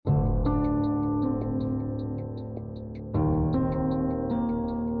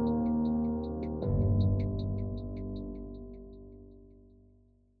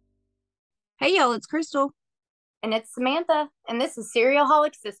Hey y'all, it's Crystal. And it's Samantha, and this is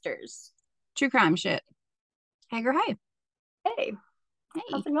Serialholic Sisters. True crime shit. Hey girl, hey. Hey,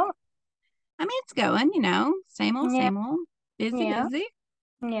 how's Hey. it going? I mean, it's going, same old, Yeah, same old. Busy, yeah, busy.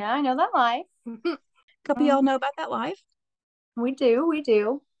 yeah, I know that life. Couple y'all know about that life. We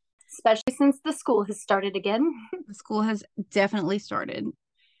do. Especially since the school has started again. The school has definitely started.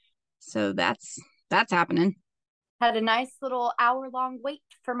 So that's happening. Had a nice little hour-long wait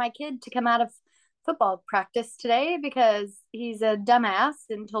for my kid to come out of football practice today because he's a dumbass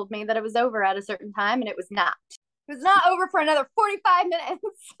and told me that it was over at a certain time and it was not. It was not over for another 45 minutes.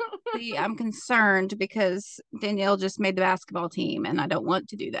 See, I'm concerned because Danielle just made the basketball team and I don't want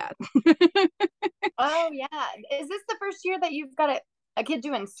to do that. Oh, yeah. Is this the first year that you've got a kid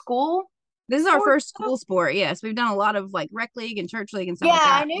doing school This is our sports? first school sport. Yes, we've done a lot of like rec league and church league and stuff Yeah, like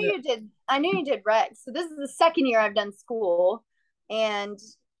I that. knew But you did. I knew you did rec. So this is the second year I've done school, and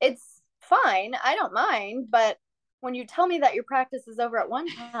it's fine. I don't mind. But when you tell me that your practice is over at one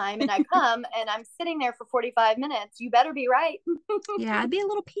time, and I come and I'm sitting there for 45 minutes, you better be right. yeah, I'd be a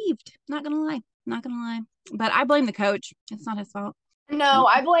little peeved. Not gonna lie. Not gonna lie. But I blame the coach. It's not his fault. No, No.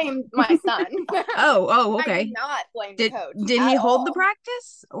 I blame my son. Oh, I do okay. not blame the Did coach did he at hold the all.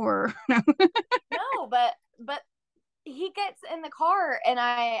 practice or no? No, but he gets in the car and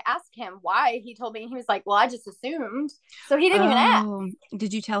I asked him why. He told me, he was like, "Well, I just assumed." So he didn't even ask. Oh,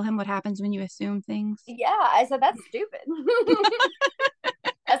 did you tell him what happens when you assume things? Yeah, I said that's stupid.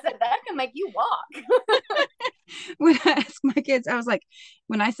 I said that can make you walk. When I ask my kids, I was like,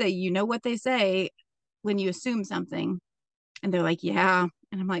 when I say, you know what they say when you assume something, and they're like, yeah,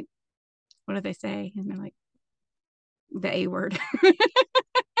 and I'm like, what do they say? And they're like, the A word,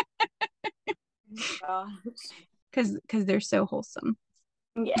 Gosh. because they're so wholesome.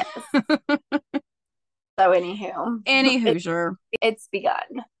 Yes. So anywho, Any it, Hoosier, it's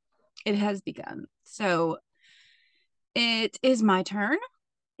begun. it has begun. So it is my turn.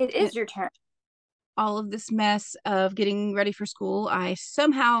 It And is your turn. all of this mess of getting ready for school, I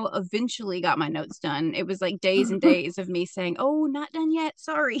somehow eventually got my notes done. It was like days and days of me saying, "Oh, not done yet.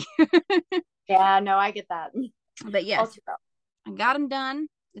 Sorry." Yeah, no, I get that. But All yes, too well. I got them done.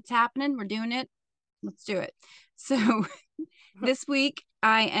 It's happening. We're doing it. Let's do it. So this week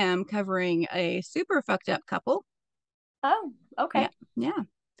I am covering a super fucked up couple. Oh, Yeah, okay. yeah.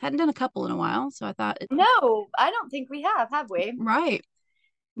 Hadn't done a couple in a while, so I thought, No, I don't think we have we? right,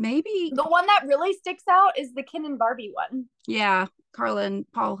 maybe, The one that really sticks out is the Ken and Barbie one. yeah, Carla and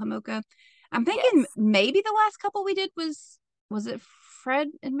Paul Hamoka. I'm thinking Yes. maybe the last couple we did was it Fred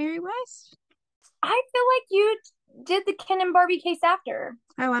and Mary West? I feel like you did the Ken and Barbie case after.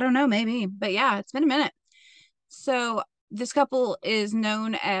 Oh, I don't know, maybe. But yeah, it's been a minute. So this couple is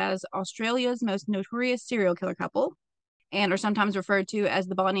known as Australia's most notorious serial killer couple and are sometimes referred to as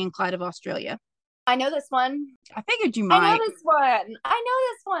the Bonnie and Clyde of Australia. I know this one. I figured you I know might. this one. I know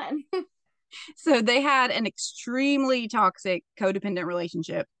this one. So they had an extremely toxic codependent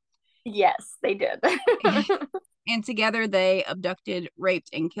relationship. Yes, they did. And together they abducted, raped,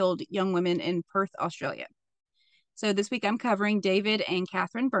 and killed young women in Perth, Australia. So this week I'm covering David and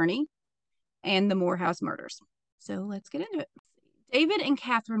Catherine Burney and the Morehouse murders. So let's get into it. David and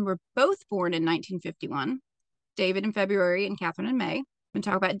Catherine were both born in 1951. David in February and Catherine in May. I'm going to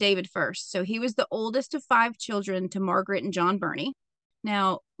talk about David first. So he was the oldest of five children to Margaret and John Burney.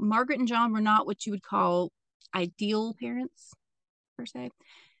 Now, Margaret and John were not what you would call ideal parents, per se.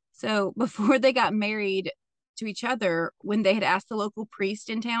 So before they got married to each other, when they had asked the local priest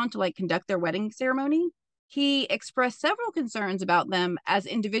in town to like conduct their wedding ceremony, he expressed several concerns about them as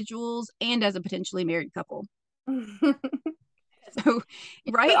individuals and as a potentially married couple. So,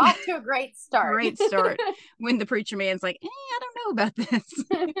 But right, off to a great start. great start when the preacher man's like, I don't know about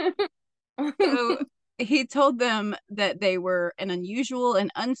this. So he told them that they were an unusual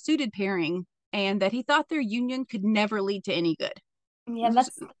and unsuited pairing and that he thought their union could never lead to any good. Yeah,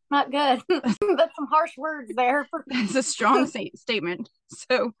 that's not good. That's some harsh words there. That's a strong statement.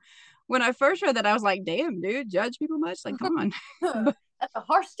 So when I first read that, I was like, damn, dude, judge people much? Like, come on. But, That's a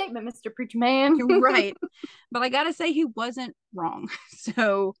harsh statement, Mr. Preacher Man. right. But I got to say, he wasn't wrong.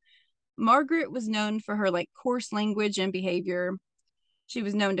 So Margaret was known for her like coarse language and behavior. She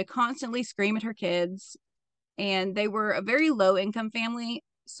was known to constantly scream at her kids, and they were a very low income family.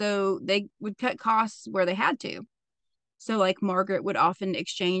 So they would cut costs where they had to. So, like, Margaret would often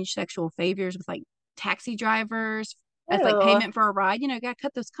exchange sexual favors with like taxi drivers as like Ew. payment for a ride. Gotta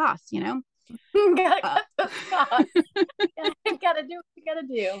cut those costs. Gotta Uh, cut those costs. Gotta do what you gotta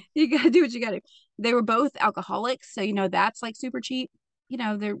do. you gotta do what you gotta. They were both alcoholics, so that's like super cheap.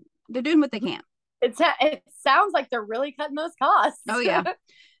 They're doing what they can. It sounds like they're really cutting those costs. Oh yeah.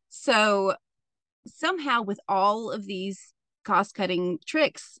 So Somehow, with all of these cost-cutting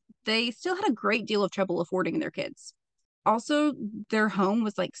tricks, they still had a great deal of trouble affording their kids. Also, their home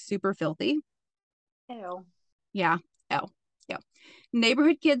was like super filthy. Ew. Yeah. Oh, yeah.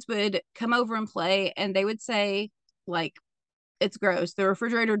 Neighborhood kids would come over and play, and they would say, like, it's gross. The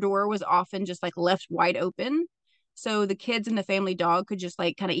refrigerator door was often just like left wide open. So the kids and the family dog could just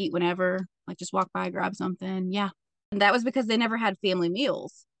like kind of eat whenever, like just walk by, grab something. Yeah. And that was because they never had family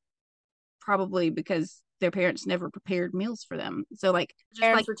meals, probably because their parents never prepared meals for them. So, like, just like,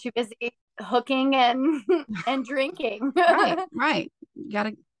 Parents were too busy hooking and and drinking. right, right. You got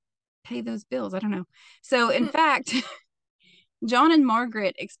to pay those bills. I don't know. So, in fact, John and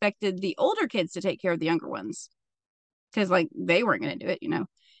Margaret expected the older kids to take care of the younger ones because, like, they weren't going to do it.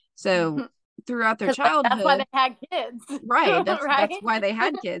 So, throughout their Because like, that's why childhood, they had kids. right, Right? that's why they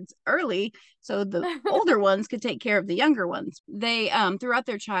had kids early, so the older ones could take care of the younger ones. They throughout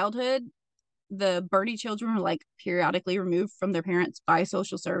their childhood, the Burney children were like periodically removed from their parents by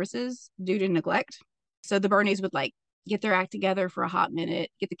social services due to neglect. So the Burneys would like get their act together for a hot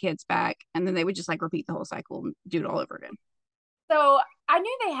minute, get the kids back, and then they would just like repeat the whole cycle and do it all over again. So I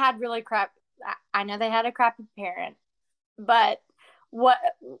knew they had really crap. I know they had a crappy parent, but what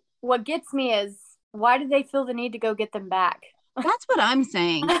what gets me is why did they feel the need to go get them back? That's what I'm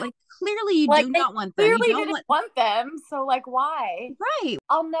saying. Like, clearly you Like do they not want them. You clearly don't didn't want, want them, so like why? right.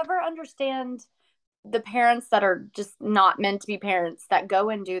 I'll never understand the parents that are just not meant to be parents that go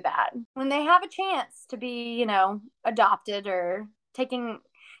and do that when they have a chance to be, adopted or taken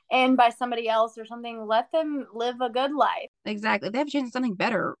in by somebody else or something. Let them live a good life. Exactly. If they have a chance at something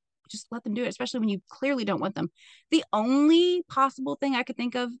better, just let them do it, especially when you clearly don't want them. The only possible thing I could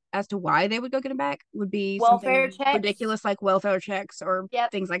think of as to why they would go get them back would be Welfare something checks. ridiculous like welfare checks or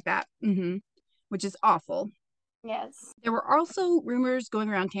Yep. things like that, which is awful. Yes. There were also rumors going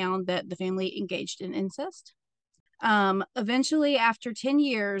around town that the family engaged in incest. Eventually, after 10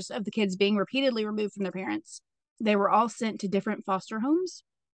 years of the kids being repeatedly removed from their parents, they were all sent to different foster homes,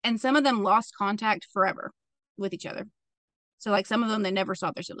 and some of them lost contact forever with each other. So, like, some of them, they never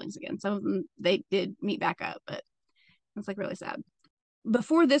saw their siblings again. Some of them, they did meet back up, but it's like really sad.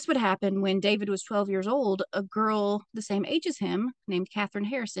 Before this would happen, when David was 12 years old, a girl the same age as him named Catherine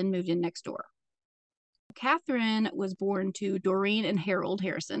Harrison moved in next door. Catherine was born to Doreen and Harold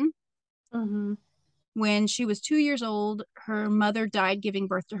Harrison. Mm-hmm. When she was 2 years old, her mother died giving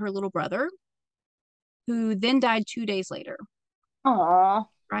birth to her little brother, who then died 2 days later. Aww.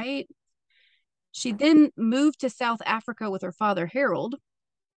 Right? She then moved to South Africa with her father, Harold,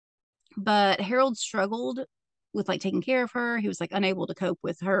 but Harold struggled with like taking care of her. He was like unable to cope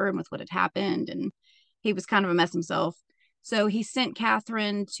with her and with what had happened, and he was kind of a mess himself. So he sent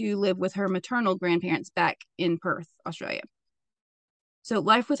Catherine to live with her maternal grandparents back in Perth, Australia. So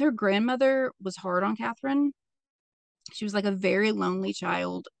life with her grandmother was hard on Catherine. She was like a very lonely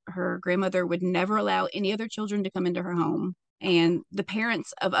child. Her grandmother would never allow any other children to come into her home. And the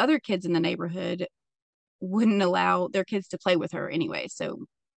parents of other kids in the neighborhood wouldn't allow their kids to play with her anyway. So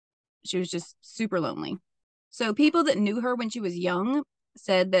she was just super lonely. So people that knew her when she was young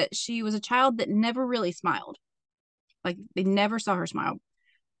said that she was a child that never really smiled. Like they never saw her smile.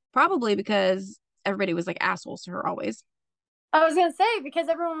 Probably because everybody was like assholes to her always. I was gonna say because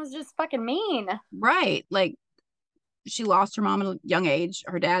everyone was just fucking mean. Right. Like she lost her mom at a young age.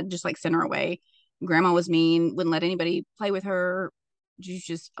 Her dad just like sent her away. Grandma was mean, wouldn't let anybody play with her. She was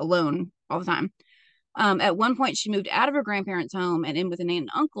just alone all the time. At one point, she moved out of her grandparents' home and in with an aunt and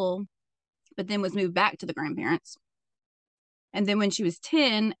uncle, but then was moved back to the grandparents. And then when she was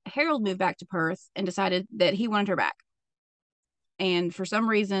 10, Harold moved back to Perth and decided that he wanted her back. And for some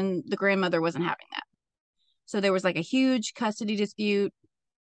reason, the grandmother wasn't having that. So there was like a huge custody dispute.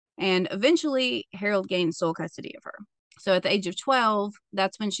 And eventually, Harold gained sole custody of her. So at the age of 12,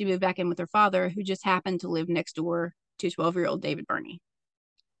 that's when she moved back in with her father, who just happened to live next door to 12-year-old David Burney.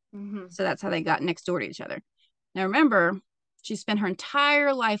 Mm-hmm. So that's how they got next door to each other. Now, remember, she spent her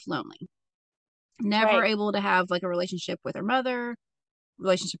entire life lonely, never able to have like a relationship with her mother.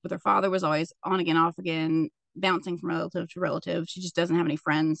 Relationship with her father was always on again, off again, bouncing from relative to relative. She just doesn't have any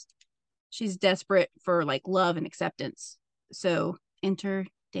friends. She's desperate for like love and acceptance. So enter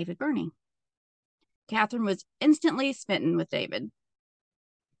David Burney. Catherine was instantly smitten with David.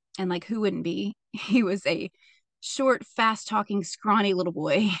 And like, who wouldn't be? He was a short, fast talking, scrawny little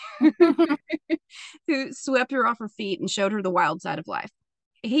boy who swept her off her feet and showed her the wild side of life.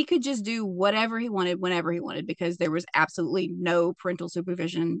 He could just do whatever he wanted whenever he wanted because there was absolutely no parental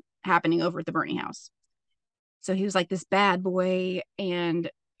supervision happening over at the Burney house. So he was like this bad boy, and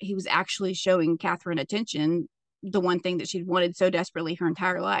he was actually showing Catherine attention, the one thing that she'd wanted so desperately her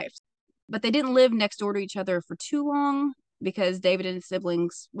entire life. But they didn't live next door to each other for too long because David and his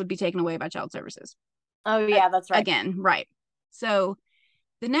siblings would be taken away by child services. Oh, yeah, that's right. Again, right. So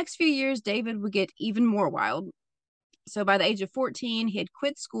the next few years, David would get even more wild. So by the age of 14, he had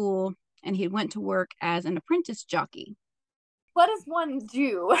quit school and he went to work as an apprentice jockey. What does one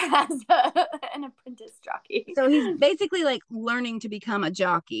do as an apprentice jockey? So he's basically like learning to become a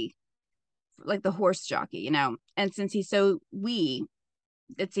jockey, like the horse jockey, you know. And since he's so wee,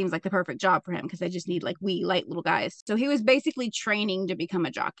 it seems like the perfect job for him because they just need like wee, light little guys. So he was basically training to become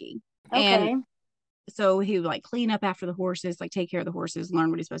a jockey. Okay. And so he would like clean up after the horses, like take care of the horses, learn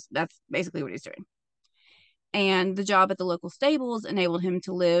what he's supposed to. That's basically what he's doing. And the job at the local stables enabled him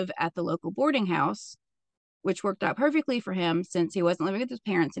to live at the local boarding house, which worked out perfectly for him since he wasn't living with his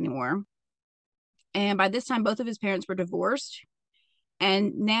parents anymore. And by this time, both of his parents were divorced.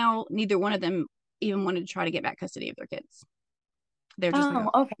 And now neither one of them even wanted to try to get back custody of their kids. They're just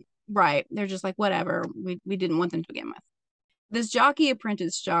like, okay. Right. They're just like, whatever. We didn't want them to begin with. This jockey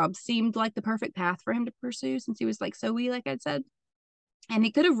apprentice job seemed like the perfect path for him to pursue since he was like so wee, like I'd said. And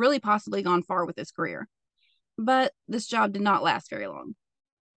he could have really possibly gone far with his career. But this job did not last very long.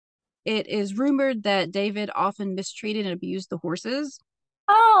 It is rumored that David often mistreated and abused the horses.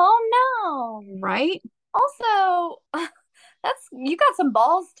 Oh, no. Right? Also, you got some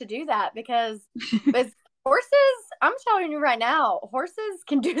balls to do that because with horses, I'm telling you right now, horses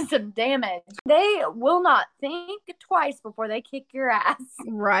can do some damage. They will not think twice before they kick your ass.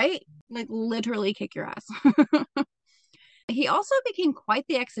 Right? Like literally kick your ass. He also became quite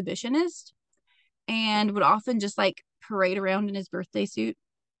the exhibitionist and would often just like parade around in his birthday suit.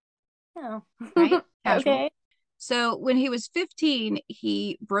 Oh. Right? Casual. Okay. So when he was 15,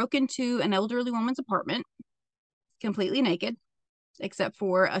 he broke into an elderly woman's apartment completely naked, except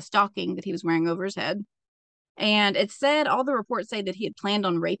for a stocking that he was wearing over his head. And it said, all the reports say that he had planned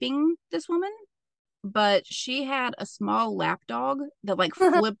on raping this woman, but she had a small lap dog that like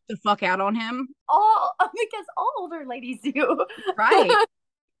flipped the fuck out on him. Because all older ladies do. Right.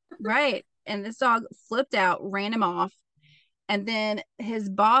 Right. And this dog flipped out, ran him off. And then his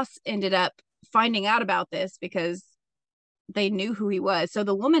boss ended up finding out about this because they knew who he was. So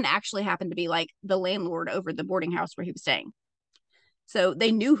the woman actually happened to be like the landlord over the boarding house where he was staying. So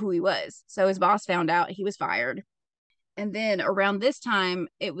they knew who he was. So his boss found out, he was fired. And then around this time,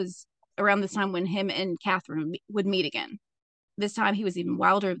 it was around this time when him and Catherine would meet again. This time he was even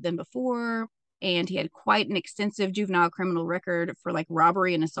wilder than before, and he had quite an extensive juvenile criminal record for like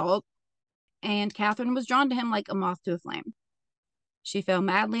robbery and assault. And Catherine was drawn to him like a moth to a flame. She fell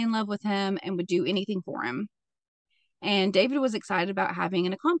madly in love with him and would do anything for him. And David was excited about having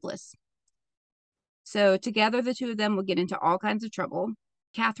an accomplice. So together, the two of them would get into all kinds of trouble.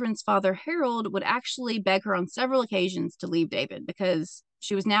 Catherine's father, Harold, would actually beg her on several occasions to leave David because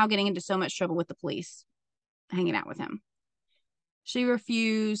she was now getting into so much trouble with the police hanging out with him. She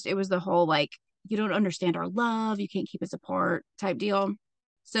refused. It was the whole like, you don't understand our love, you can't keep us apart type deal.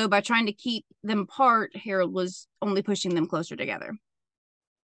 So by trying to keep them apart, Harold was only pushing them closer together.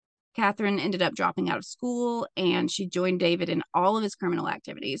 Catherine ended up dropping out of school and she joined David in all of his criminal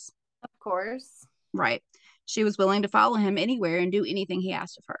activities. Of course. Right. She was willing to follow him anywhere and do anything he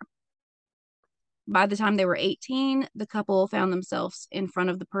asked of her. By the time they were 18, the couple found themselves in front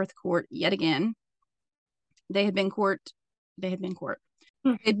of the Perth court yet again. They'd been to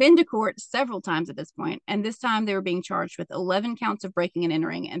court several times at this point, and this time they were being charged with 11 counts of breaking and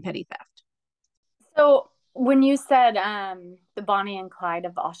entering and petty theft. So when you said the Bonnie and Clyde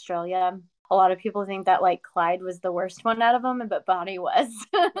of Australia, a lot of people think that like Clyde was the worst one out of them, but Bonnie was.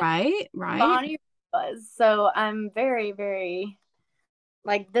 Right. Bonnie was. So I'm very, very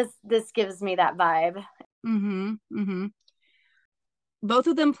like this gives me that vibe. Both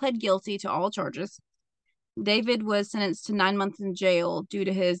of them pled guilty to all charges. David was sentenced to 9 months in jail due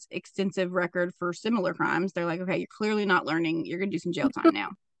to his extensive record for similar crimes. They're like, okay, you're clearly not learning. You're going to do some jail time now.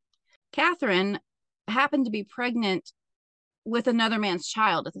 Catherine happened to be pregnant with another man's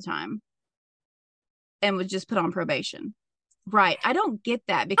child at the time and was just put on probation. Right. I don't get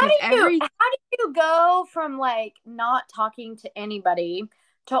that because how do you go from like not talking to anybody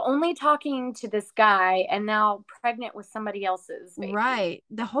to only talking to this guy and now pregnant with somebody else's baby? Right.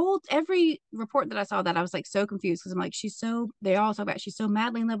 Every report that I saw that I was like so confused because I'm like, they all talk about she's so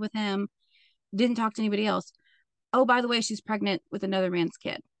madly in love with him, didn't talk to anybody else. Oh, by the way, she's pregnant with another man's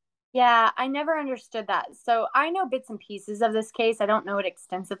kid. Yeah, I never understood that. So I know bits and pieces of this case. I don't know it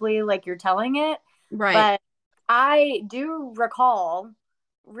extensively like you're telling it. Right. But I do recall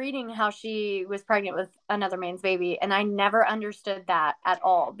reading how she was pregnant with another man's baby, and I never understood that at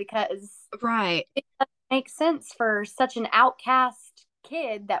all because right, it doesn't make sense for such an outcast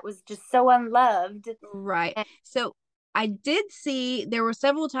kid that was just so unloved. Right. And So I did see there were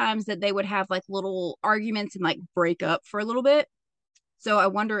several times that they would have like little arguments and like break up for a little bit. So I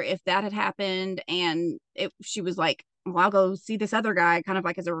wonder if that had happened and if she was like, well, I'll go see this other guy, kind of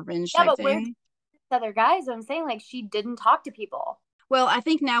like as a revenge yeah, type but where's thing. the other guys? I'm saying, like, she didn't talk to people. Well, I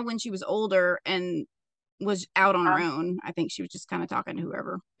think now when she was older and was out on her Yeah, own, I think she was just kind of talking to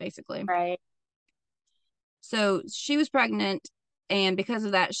whoever, basically. right. So she was pregnant, and because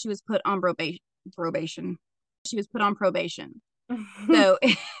of that, she was put on probation. She was put on probation. So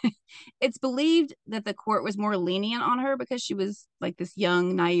it's believed that the court was more lenient on her because she was like this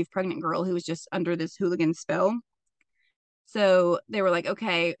young, naive, pregnant girl who was just under this hooligan spell. So they were like,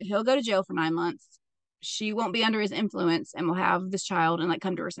 okay, he'll go to jail for 9 months. She won't be under his influence and will have this child and like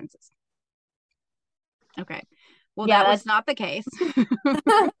come to her senses. Okay. Well, Yeah, that was that's not the case.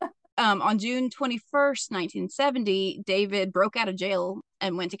 On June 21st, 1970, David broke out of jail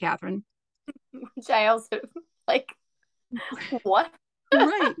and went to Catherine. which I also like. What?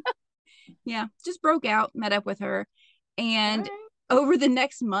 Right. Yeah. Just broke out, met up with her. And Right. over the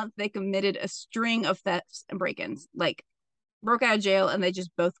next month, they committed a string of thefts and break ins. Like, broke out of jail and they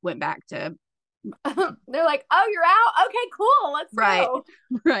just both went back to. They're like, oh, you're out? Okay, cool. Let's Right. go.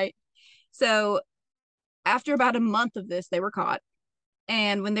 Right. So after about a month of this, they were caught.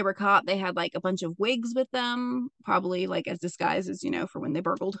 And when they were caught, they had like a bunch of wigs with them, probably like as disguises, for when they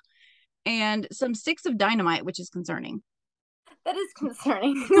burgled, and some sticks of dynamite, which is concerning. That is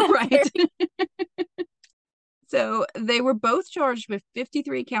concerning. Right. So they were both charged with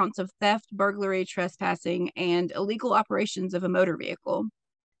 53 counts of theft, burglary, trespassing, and illegal operations of a motor vehicle.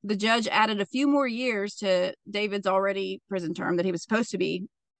 The judge added a few more years to David's already prison term that he was supposed to be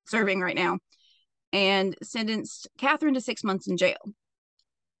serving right now and sentenced Catherine to 6 months in jail.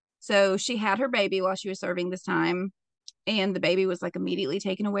 So she had her baby while she was serving this time, and the baby was like immediately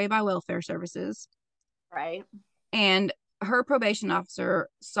taken away by welfare services. Right. And her probation officer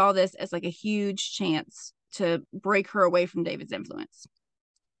saw this as like a huge chance to break her away from David's influence.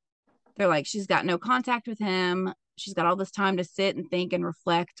 They're like, she's got no contact with him. She's got all this time to sit and think and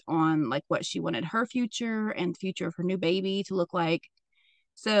reflect on like what she wanted her future and the future of her new baby to look like.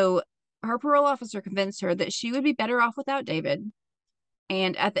 So her parole officer convinced her that she would be better off without David.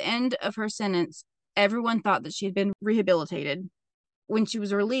 And at the end of her sentence, everyone thought that she had been rehabilitated. When she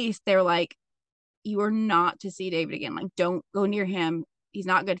was released, they were like, you are not to see David again. Like, don't go near him. He's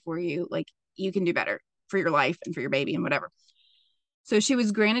not good for you. Like, you can do better for your life and for your baby and whatever. So she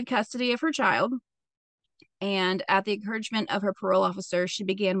was granted custody of her child. And at the encouragement of her parole officer, she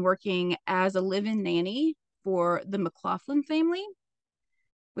began working as a live-in nanny for the McLaughlin family,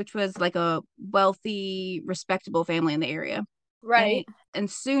 which was like a wealthy, respectable family in the area. Right. And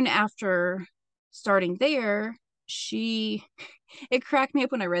soon after starting there, it cracked me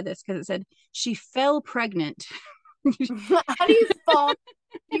up when I read this because it said she fell pregnant. How do you fall?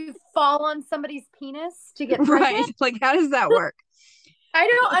 You fall on somebody's penis to get pregnant? Right. Like, how does that work? I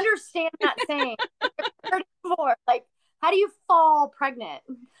don't understand that saying. I've heard it before. Like, how do you fall pregnant?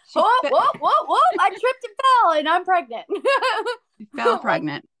 Whoa. I tripped and fell and I'm pregnant. Fell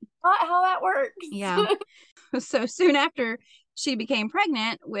pregnant. Like, not how that works. Yeah. So soon after, she became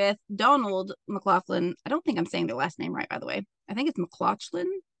pregnant with Donald McLaughlin. I don't think I'm saying the last name right, by the way. I think it's McLaughlin.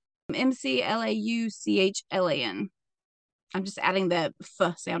 McLauchlan. I'm just adding the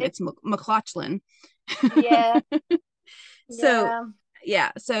f sound. It's McLaughlin. Yeah. So,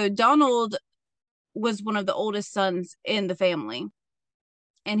 yeah. So Donald was one of the oldest sons in the family.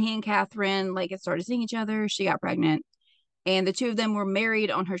 And he and Catherine like had started seeing each other. She got pregnant. And the two of them were married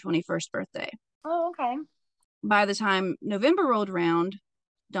on her 21st birthday. Oh, okay. By the time November rolled around,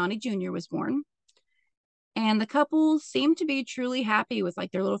 Donnie Jr. was born. And the couple seemed to be truly happy with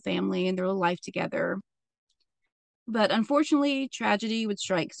like their little family and their little life together. But unfortunately, tragedy would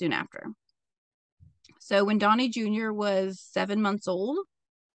strike soon after. So when Donnie Jr. was 7 months old,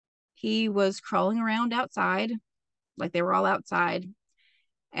 he was crawling around outside, like they were all outside.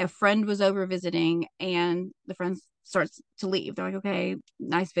 A friend was over visiting, and the friend starts to leave. They're like, okay,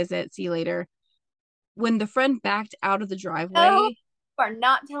 nice visit. See you later. When the friend backed out of the driveway, you are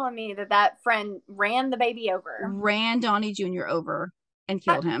not telling me that friend ran the baby over. Ran Donnie Jr. over and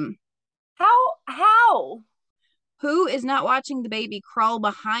killed him. How? Who is not watching the baby crawl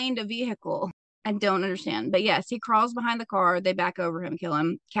behind a vehicle? I don't understand. But yes, he crawls behind the car. They back over him, kill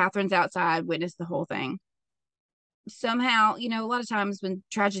him. Catherine's outside, witnessed the whole thing. Somehow, a lot of times when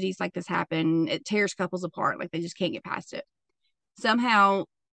tragedies like this happen, it tears couples apart. Like they just can't get past it. Somehow,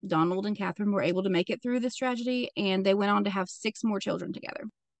 Donald and Catherine were able to make it through this tragedy, and they went on to have 6 more children together.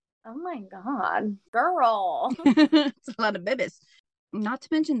 Oh my God, girl. It's a lot of babies. not to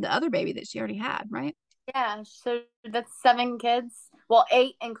mention the other baby that she already had, right? Yeah, so that's 7 kids. Well,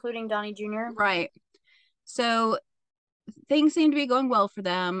 8, including Donnie Jr. Right. So things seemed to be going well for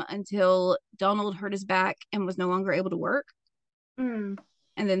them until Donald hurt his back and was no longer able to work. Mm.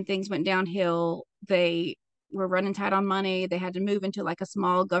 And then things went downhill. They were running tight on money. They had to move into like a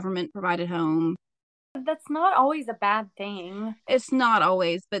small government provided home. That's not always a bad thing. It's not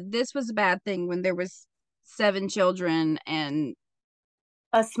always, but this was a bad thing when there was 7 children and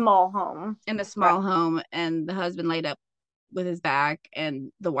A small home. in a small home, and the husband laid up with his back,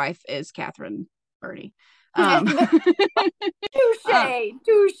 and the wife is Catherine Burney. Touche,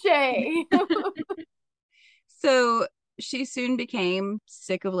 touche. So she soon became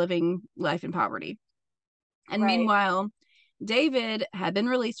sick of living life in poverty. And Right. meanwhile, David had been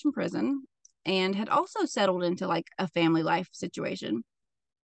released from prison and had also settled into like a family life situation.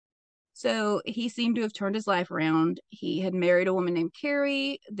 So he seemed to have turned his life around. He had married a woman named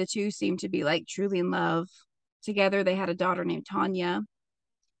Carrie. The two seemed to be like truly in love. Together, they had a daughter named Tanya.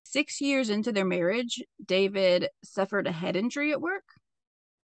 6 years into their marriage, David suffered a head injury at work.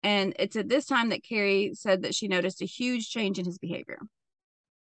 And it's at this time that Carrie said that she noticed a huge change in his behavior.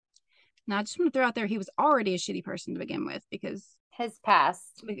 Now, I just want to throw out there, he was already a shitty person to begin with because his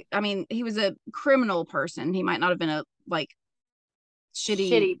past. I mean, he was a criminal person. He might not have been a like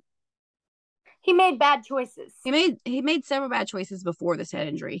shitty. He made bad choices. He made several bad choices before this head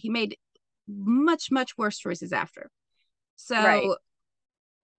injury. He made much worse choices after. So right.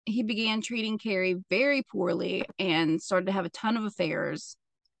 He began treating Carrie very poorly and started to have a ton of affairs.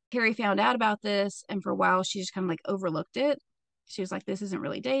 Carrie found out about this, and for a while she just kind of like overlooked it. She was like, this isn't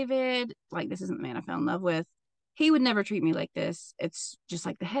really David. Like, this isn't the man I fell in love with. He would never treat me like this. It's just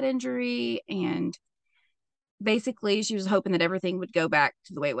like the head injury. And basically, she was hoping that everything would go back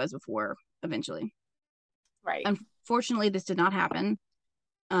to the way it was before eventually. Right. Unfortunately, this did not happen.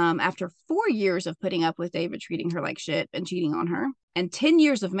 After 4 years of putting up with David treating her like shit and cheating on her, and 10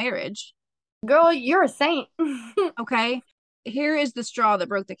 years of marriage. Girl, you're a saint. Okay. Here is the straw that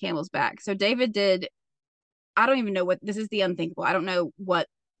broke the camel's back. So David did, I don't even know what, this is the unthinkable. I don't know what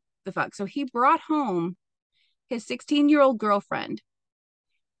the fuck. So he brought home his 16-year-old girlfriend,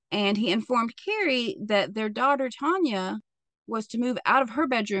 and he informed Carrie that their daughter Tanya was to move out of her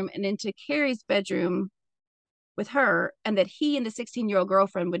bedroom and into Carrie's bedroom with her, and that he and the 16-year-old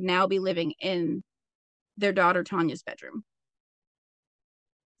girlfriend would now be living in their daughter Tanya's bedroom.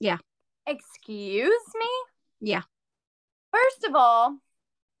 Yeah. Excuse me? Yeah. First of all,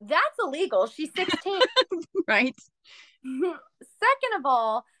 that's illegal. She's 16. Right. Second of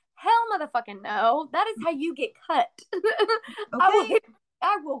all, hell motherfucking no. That is how you get cut. Okay.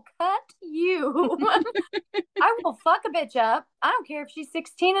 I will cut you. I will fuck a bitch up. I don't care if she's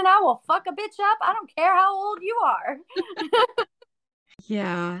 16, and I will fuck a bitch up. I don't care how old you are.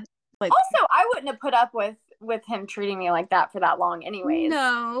 Yeah. Like, also, I wouldn't have put up with him treating me like that for that long anyways.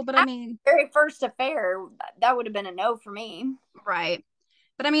 No, but I mean, very first affair, that would have been a no for me. Right.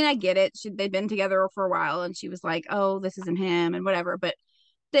 But I mean, I get it. They'd been together for a while, and she was like, oh, this isn't him and whatever. But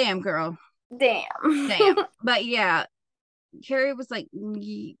damn, girl. Damn. But yeah, Carrie was like,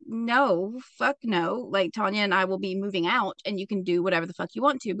 no, fuck no. Like, Tanya and I will be moving out, and you can do whatever the fuck you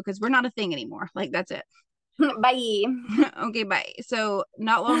want to, because we're not a thing anymore. Like, that's it. Bye. Okay, bye. So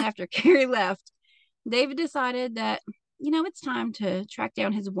not long after Carrie left, David decided that, it's time to track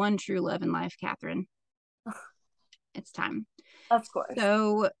down his one true love in life, Catherine. It's time. Of course.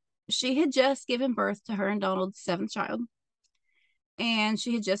 So she had just given birth to her and Donald's 7th child, and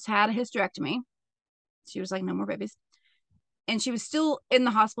she had just had a hysterectomy. She was like, no more babies. And she was still in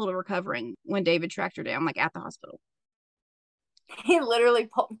the hospital recovering when David tracked her down, like at the hospital. He literally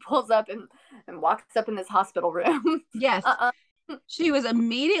pulls up and walks up in this hospital room. Yes. She was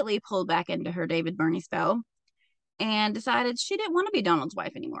immediately pulled back into her David Burney spell and decided she didn't want to be Donald's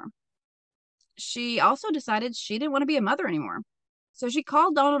wife anymore. She also decided she didn't want to be a mother anymore. So she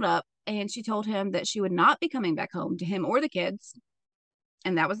called Donald up and she told him that she would not be coming back home to him or the kids.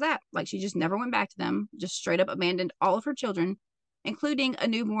 And that was that. Like, she just never went back to them, just straight up abandoned all of her children, including a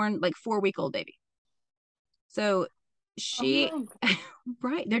newborn, like 4-week-old baby. So she,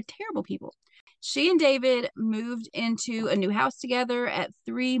 right, they're terrible people. She and David moved into a new house together at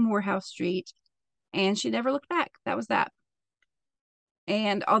 3 Morehouse Street, and she never looked back. That was that.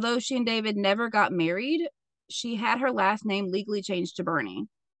 And although she and David never got married, she had her last name legally changed to Burney.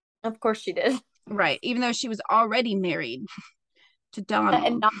 Of course she did. Right, even though she was already married to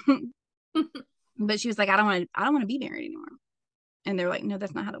Donald. But she was like, I don't want to be married anymore. And they're like, no,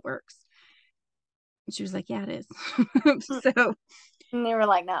 that's not how it works. And she was like, yeah, it is. So and they were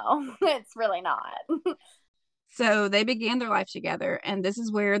like, no, it's really not. So they began their life together. And this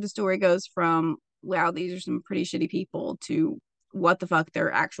is where the story goes from, wow, these are some pretty shitty people, to what the fuck,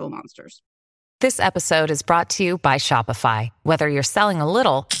 they're actual monsters. This episode is brought to you by Shopify. Whether you're selling a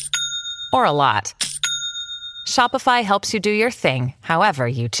little or a lot, Shopify helps you do your thing, however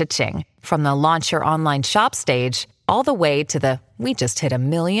you cha-ching. From the launch your online shop stage, all the way to the we just hit 1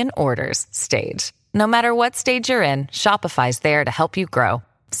 million orders stage. No matter what stage you're in, Shopify's there to help you grow.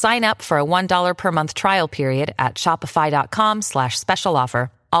 Sign up for a $1 per month trial period at shopify.com/special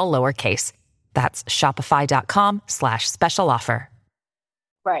offer, all lowercase. That's shopify.com/special offer.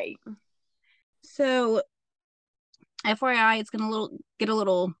 Right. So, FYI, it's gonna get a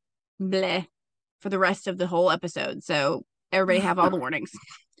little bleh for the rest of the whole episode. So everybody have all the warnings.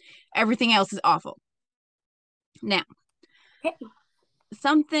 Everything else is awful. Now,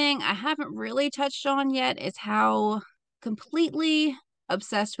 something I haven't really touched on yet is how completely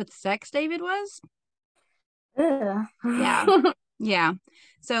obsessed with sex David was. Yeah. Yeah.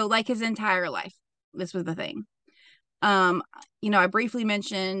 So like his entire life, this was the thing. I briefly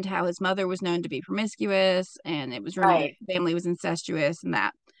mentioned how his mother was known to be promiscuous, and it was rumored that his family was incestuous, and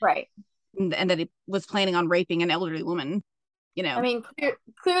that and that he was planning on raping an elderly woman. I mean,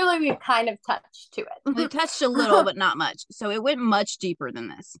 clearly we've kind of touched to it. We touched a little, but not much. So it went much deeper than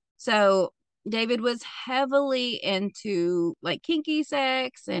this. So David was heavily into like kinky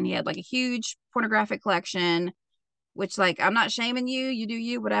sex, and he had like a huge pornographic collection, which, like, I'm not shaming you, you do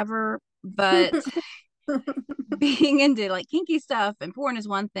you, whatever, but being into like kinky stuff and porn is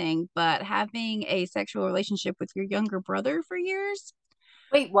one thing, but having a sexual relationship with your younger brother for years.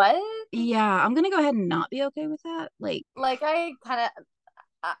 Wait, what? Yeah, I'm gonna go ahead and not be okay with that.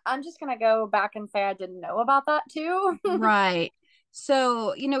 I'm just gonna go back and say I didn't know about that too. Right.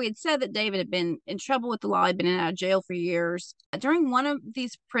 So, he had said that David had been in trouble with the law. He'd been in and out of jail for years. During one of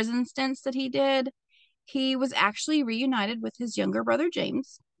these prison stints that he did, he was actually reunited with his younger brother,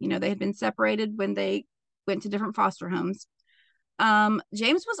 James. They had been separated when they went to different foster homes.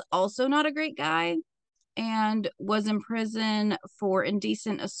 James was also not a great guy and was in prison for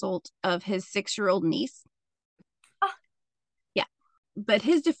indecent assault of his 6-year-old niece. Yeah. But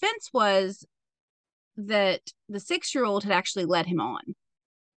his defense was that the 6-year-old had actually led him on.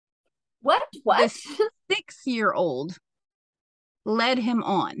 What? The 6-year-old led him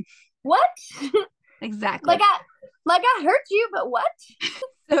on. What? Exactly. Like I hurt you, but what?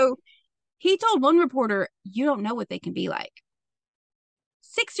 So he told one reporter, "You don't know what they can be like."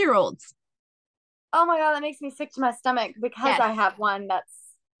 6-year-olds. Oh my God, that makes me sick to my stomach, because yes. I have one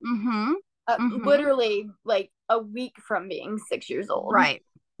that's literally like a week from being 6 years old. Right.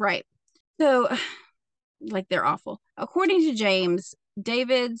 So, like, they're awful. According to James,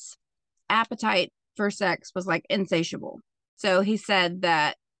 David's appetite for sex was like insatiable. So he said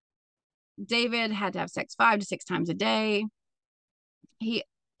that David had to have sex 5 to 6 times a day. He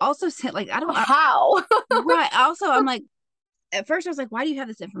also said, like, how? Right. Also, I'm like, at first I was like, why do you have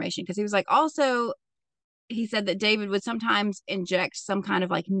this information? Because he was like, also, he said that David would sometimes inject some kind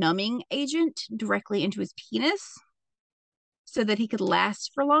of like numbing agent directly into his penis so that he could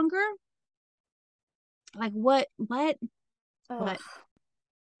last for longer. Like, what?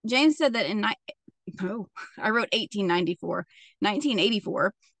 James said that I wrote 1894,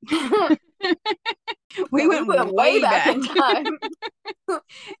 1984. we went way back in time.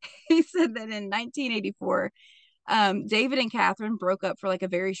 He said that in 1984, David and Catherine broke up for like a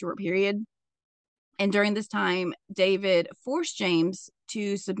very short period. And during this time, David forced James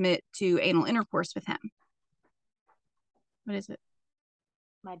to submit to anal intercourse with him. What is it?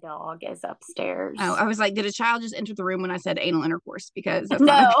 My dog is upstairs. Oh, I was like, did a child just enter the room when I said anal intercourse? Because that's no.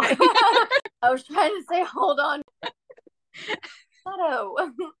 Not okay. I was trying to say, hold on. Shadow.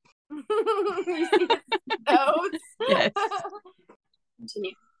 You see his nose? Yes.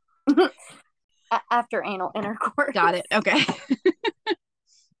 Continue. After anal intercourse. Got it. Okay.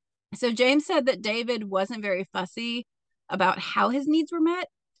 So James said that David wasn't very fussy about how his needs were met.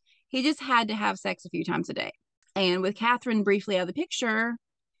 He just had to have sex a few times a day. And with Catherine briefly out of the picture,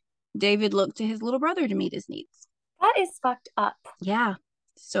 David looked to his little brother to meet his needs. That is fucked up. Yeah,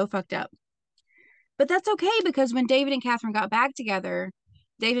 so fucked up. But that's okay, because when David and Catherine got back together,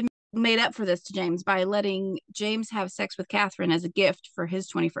 David made up for this to James by letting James have sex with Catherine as a gift for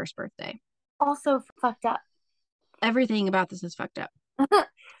his 21st birthday. Also fucked up. Everything about this is fucked up.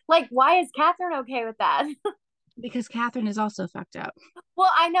 Like, why is Catherine okay with that? Because Catherine is also fucked up. Well,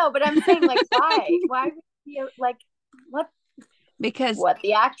 I know, but I'm saying, like, why? Why would you, like, what? Because what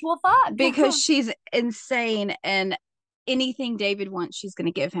the actual thought? Because she's insane, and anything David wants, she's going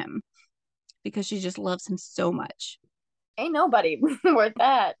to give him. Because she just loves him so much. Ain't nobody worth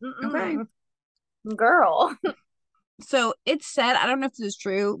that. Okay. Girl. So it said, I don't know if this is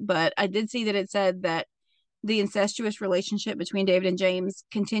true, but I did see that it said that the incestuous relationship between David and James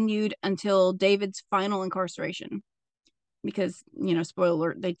continued until David's final incarceration. Because, spoiler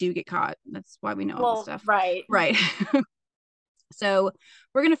alert, they do get caught. That's why we know all this Well, stuff. right. Right. So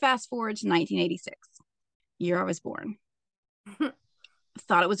we're going to fast forward to 1986, year I was born.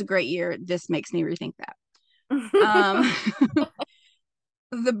 Thought it was a great year. This makes me rethink that.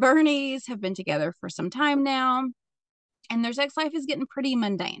 The Bernies have been together for some time now, and their sex life is getting pretty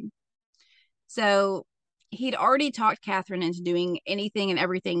mundane. So he'd already talked Catherine into doing anything and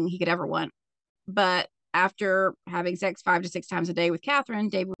everything he could ever want. But after having sex 5 to 6 times a day with Catherine,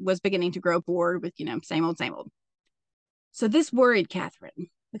 David was beginning to grow bored with, same old, same old. So this worried Catherine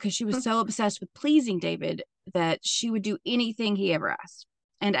because she was so obsessed with pleasing David that she would do anything he ever asked.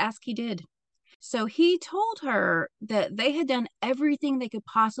 And ask he did. So he told her that they had done everything they could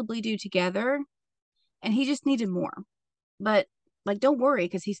possibly do together and he just needed more. But don't worry,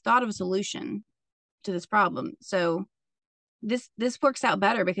 because he's thought of a solution to this problem. So this works out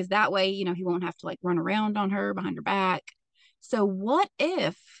better because that way, he won't have to run around on her behind her back. So what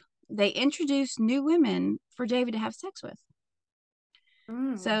if they introduce new women for David to have sex with?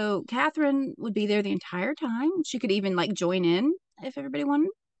 So Catherine would be there the entire time. She could even join in if everybody wanted,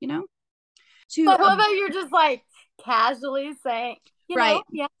 I love how you're just casually saying, right.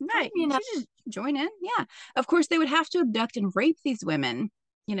 Yeah, right. She just join in. Yeah. Of course, they would have to abduct and rape these women,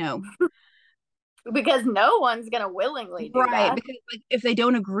 because no one's gonna willingly do that. Because if they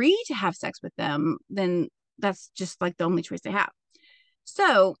don't agree to have sex with them, then that's just the only choice they have.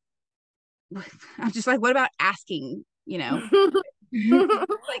 So I'm just what about asking, I know.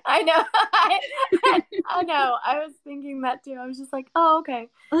 I know. I was thinking that too. I was just oh, okay.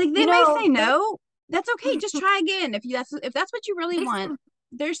 They may say no. That's okay. Just try again. If that's what you really want,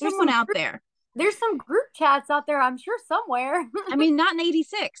 there's someone out there. There's some group chats out there, I'm sure, somewhere. I mean, not in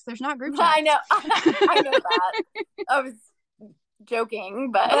 86. There's not group chats. I know. I know that. I was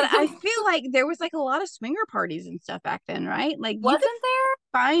joking, but I feel there was a lot of swinger parties and stuff back then, right? Wasn't there?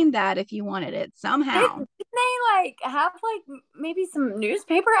 Find that if you wanted it somehow. Didn't they have maybe some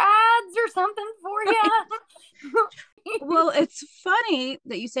newspaper ads or something for you? Well, it's funny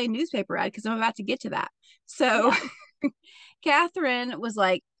that you say newspaper ad because I'm about to get to that. So yeah. Catherine was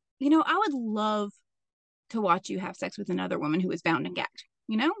I would love to watch you have sex with another woman who was bound and gagged,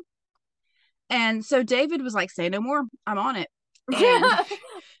 And so David was say no more. I'm on it. And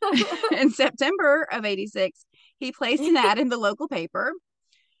in September of 86, he placed an ad in the local paper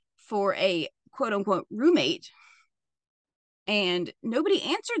for a quote unquote roommate. And nobody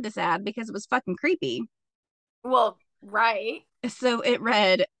answered this ad because it was fucking creepy. Well, right. So it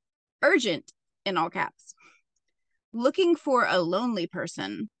read, urgent in all caps. Looking for a lonely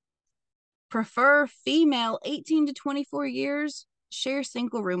person. Prefer female 18 to 24 years. Share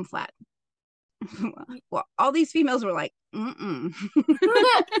single room flat. Well, all these females were mm-mm.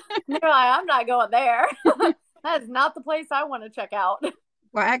 They're I'm not going there. That is not the place I want to check out.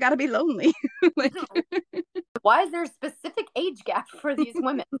 Why I gotta be lonely? Why is there a specific age gap for these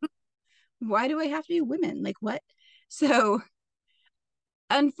women? Why do I have to be women? What? So,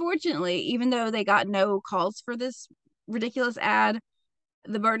 unfortunately, even though they got no calls for this ridiculous ad,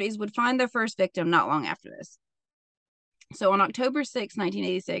 the Bernies would find their first victim not long after this. So on October 6,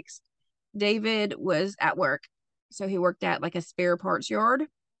 1986, David was at work. So he worked at a spare parts yard.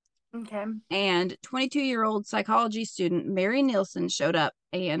 Okay. And 22-year-old psychology student Mary Nielsen showed up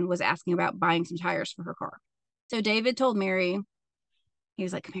and was asking about buying some tires for her car. So David told Mary, he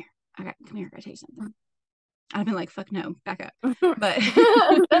was come here. I gotta tell you something. I'd been fuck no, back up. But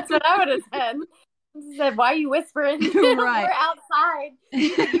that's what I would have said. I said, why are you whispering? Right. We're outside.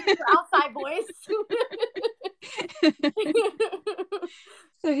 We're outside, boys.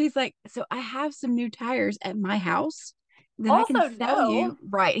 So he's so I have some new tires at my house that also, I can sell you.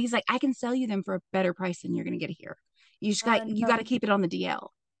 Right. He's I can sell you them for a better price than you're going to get here. You just you got to keep it on the DL.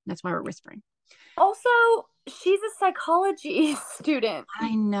 That's why we're whispering. Also, she's a psychology student.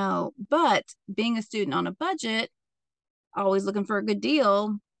 I know, but being a student on a budget, always looking for a good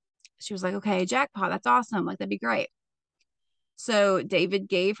deal, she was okay, jackpot, that's awesome. That'd be great. So David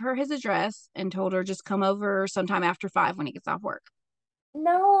gave her his address and told her just come over sometime after 5 when he gets off work.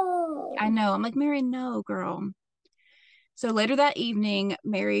 No. I know. I'm Mary, no, girl. So later that evening,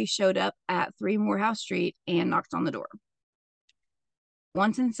 Mary showed up at 3 Morehouse Street and knocked on the door.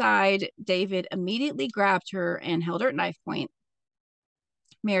 Once inside, David immediately grabbed her and held her at knife point.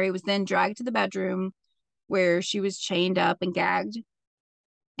 Mary was then dragged to the bedroom where she was chained up and gagged.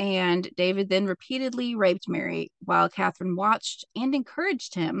 And David then repeatedly raped Mary while Catherine watched and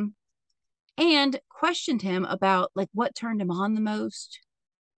encouraged him and questioned him about like what turned him on the most,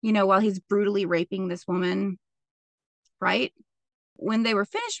 while he's brutally raping this woman, right? When they were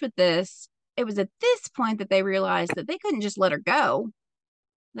finished with this, it was at this point that they realized that they couldn't just let her go.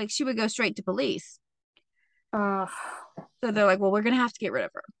 Like, she would go straight to police. Ugh. So they're like, well, we're going to have to get rid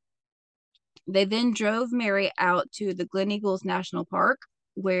of her. They then drove Mary out to the Glen Eagles National Park,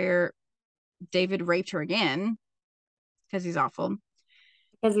 where David raped her again because he's awful.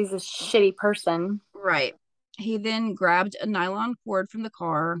 Because he's a shitty person. Right. He then grabbed a nylon cord from the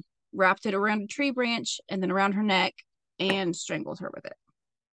car, wrapped it around a tree branch and then around her neck, and strangled her with it.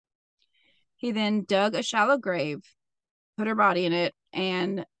 He then dug a shallow grave, put her body in it,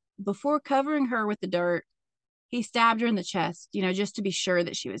 and before covering her with the dirt, he stabbed her in the chest, just to be sure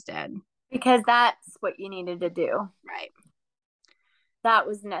that she was dead. Because that's what you needed to do. Right. That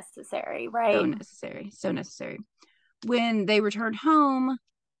was necessary, right? So necessary. So necessary. When they returned home,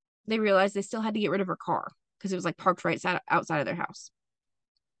 they realized they still had to get rid of her car because it was like parked right outside of their house.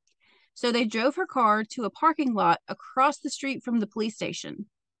 So they drove her car to a parking lot across the street from the police station.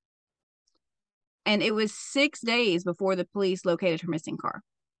 And it was 6 days before the police located her missing car.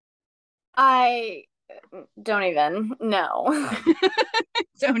 I don't even know.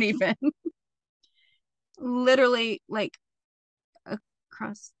 Don't even. Literally, like,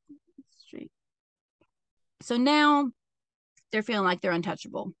 across the street. So now they're feeling like they're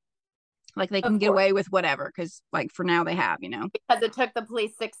untouchable. Like, they can get away with whatever, because, like, for now they have, Because it took the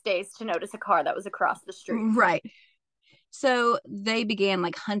police 6 days to notice a car that was across the street. Right. So they began,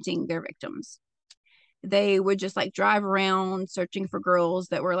 like, hunting their victims. They would just, like, drive around searching for girls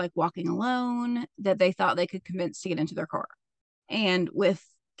that were, like, walking alone that they thought they could convince to get into their car. And with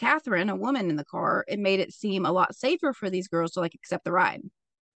Catherine, a woman in the car, it made it seem a lot safer for these girls to, like, accept the ride.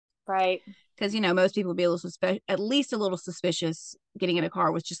 Right. Because, most people would be at least a little suspicious getting in a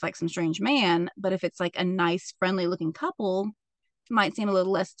car with just like some strange man. But if it's like a nice, friendly looking couple, it might seem a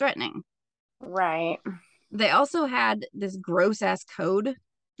little less threatening. Right. They also had this gross ass code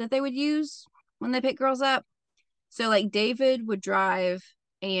that they would use when they pick girls up. So like David would drive,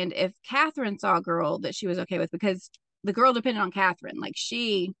 and if Catherine saw a girl that she was okay with, because the girl depended on Catherine, like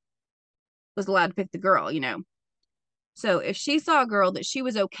she was allowed to pick the girl, So if she saw a girl that she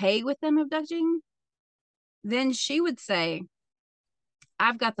was okay with them abducting, then she would say,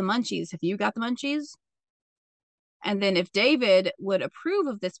 I've got the munchies. Have you got the munchies? And then if David would approve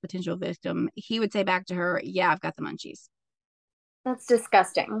of this potential victim, he would say back to her, yeah, I've got the munchies. That's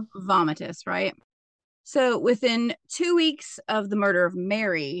disgusting. Vomitous, right? So within 2 weeks of the murder of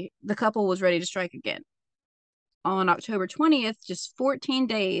Mary, the couple was ready to strike again. On October 20th, just 14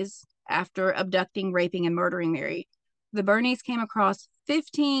 days after abducting, raping, and murdering Mary, the Burneys came across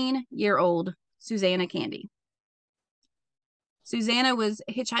 15-year-old Susanna Candy. Susanna was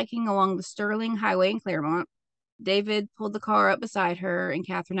hitchhiking along the Sterling Highway in Claremont. David pulled the car up beside her, and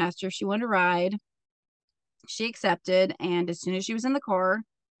Catherine asked her if she wanted to ride. She accepted, and as soon as she was in the car,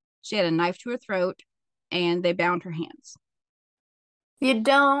 she had a knife to her throat, and they bound her hands. You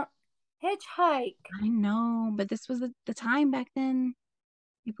don't hitchhike. I know, but this was the time back then.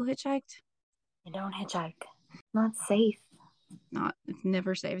 People hitchhiked. You don't hitchhike. Not safe. It's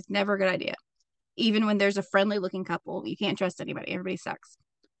never safe. It's never a good idea. Even when there's a friendly looking couple, you can't trust anybody. Everybody sucks.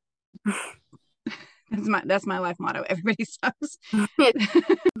 That's my life motto. Everybody sucks.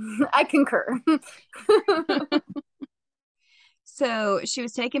 I concur. So she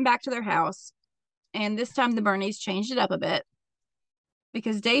was taken back to their house, and this time the Burneys changed it up a bit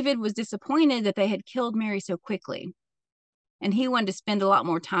because David was disappointed that they had killed Mary so quickly, and he wanted to spend a lot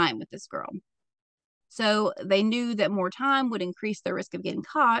more time with this girl. So they knew that more time would increase their risk of getting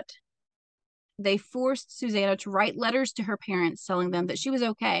caught. They forced Susanna to write letters to her parents telling them that she was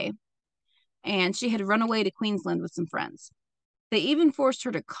okay, and she had run away to Queensland with some friends. They even forced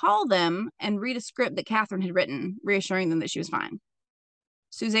her to call them and read a script that Catherine had written, reassuring them that she was fine.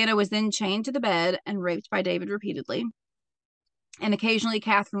 Susanna was then chained to the bed and raped by David repeatedly. And occasionally,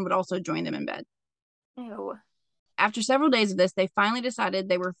 Catherine would also join them in bed. Ew. After several days of this, they finally decided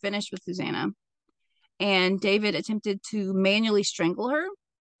they were finished with Susanna. And David attempted to manually strangle her,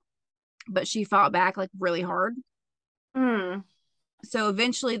 but she fought back like really hard. So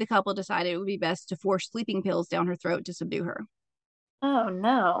eventually the couple decided it would be best to force sleeping pills down her throat to subdue her. Oh,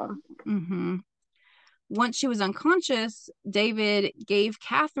 no. Once she was unconscious, David gave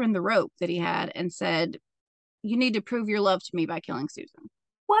Catherine the rope that he had and said, you need to prove your love to me by killing Susan.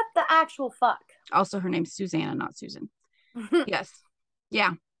 What the actual fuck? Also, her name's Susanna, not Susan. Yes.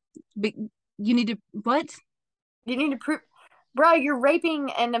 Yeah. But you need to, what? You need to prove, bro, you're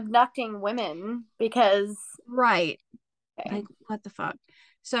raping and abducting women because. Right. Okay. Like, what the fuck?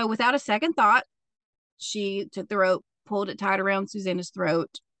 So without a second thought, she took the rope, pulled it tight around Susanna's throat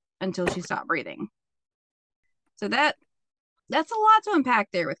until she stopped breathing. So that's a lot to unpack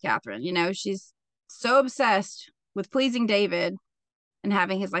there with Catherine. You know, she's so obsessed with pleasing David and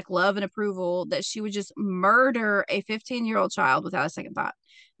having his like love and approval that she would just murder a 15-year-old child without a second thought.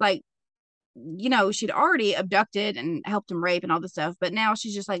 Like, you know, she'd already abducted and helped him rape and all this stuff, but now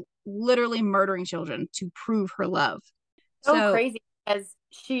she's just like literally murdering children to prove her love. So crazy, because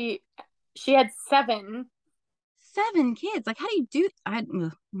she had seven kids. Like, how do you do?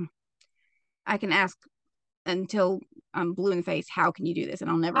 I can ask until I'm blue in the face. How can you do this? And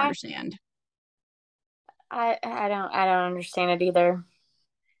I'll never understand. I don't understand it either.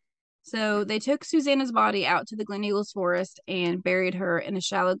 So they took Susanna's body out to the Glen Eagles forest and buried her in a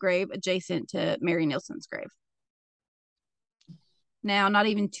shallow grave adjacent to Mary Nilsson's grave. Now, not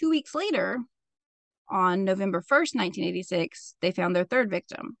even 2 weeks later, on November 1st, 1986, they found their third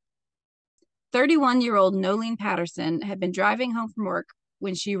victim. 31-year-old Nolene Patterson had been driving home from work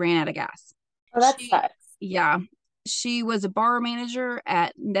when she ran out of gas. Oh, that sucks. Yeah. She was a bar manager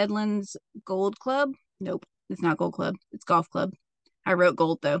at Nedlands Gold Club. Nope, it's not Gold Club. It's Golf Club. I wrote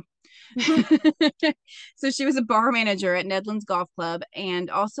gold, though. So she was a bar manager at Nedlands Golf Club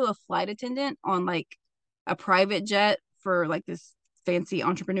and also a flight attendant on like a private jet for like this fancy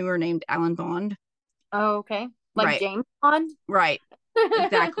entrepreneur named Alan Bond. Oh, okay. Like James Bond? Right.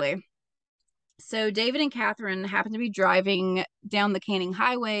 Exactly. So David and Catherine happened to be driving down the Canning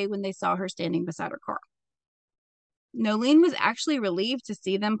Highway when they saw her standing beside her car. Nolene was actually relieved to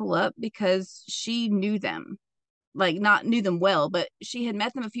see them pull up because she knew them. Like, not knew them well, but she had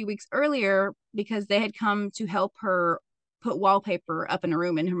met them a few weeks earlier because they had come to help her put wallpaper up in a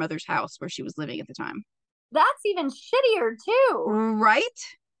room in her mother's house where she was living at the time. That's even shittier too. Right?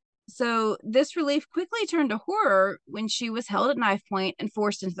 So this relief quickly turned to horror when she was held at knife point and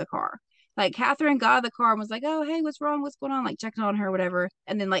forced into the car. Like, Catherine got out of the car and was like, oh, hey, what's wrong? What's going on? Like, checking on her, whatever.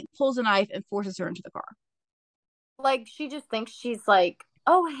 And then like pulls a knife and forces her into the car. Like, she just thinks she's like,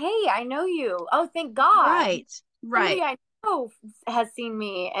 oh, hey, I know you. Oh, thank God. Right. Somebody I know has seen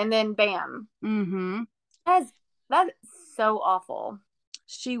me. And then bam. Mm-hmm. That's so awful.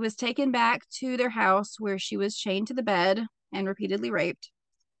 She was taken back to their house where she was chained to the bed and repeatedly raped.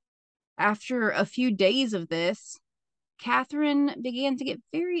 After a few days of this, Catherine began to get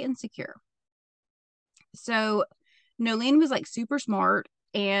very insecure. So Nolene was like super smart,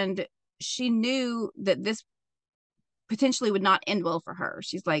 and she knew that this potentially would not end well for her.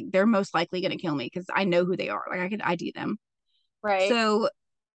 She's like, they're most likely going to kill me because I know who they are. Like, I could ID them. Right. So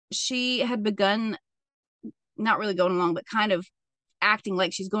she had begun not really going along, but kind of acting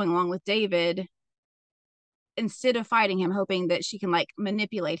like she's going along with David instead of fighting him, hoping that she can like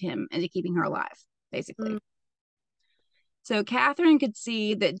manipulate him into keeping her alive, basically. So Catherine could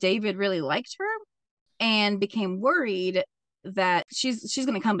see that David really liked her and became worried that she's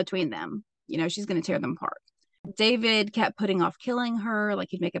going to come between them. You know, she's going to tear them apart. David kept putting off killing her, like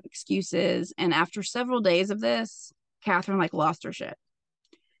he'd make up excuses. And after several days of this, Catherine like lost her shit.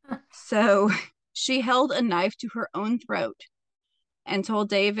 So she held a knife to her own throat and told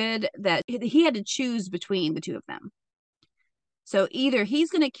David that he had to choose between the two of them. So either he's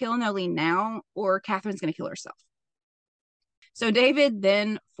going to kill Nolene now or Catherine's going to kill herself. So David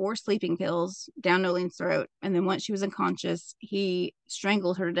then forced sleeping pills down Nolene's throat. And then once she was unconscious, he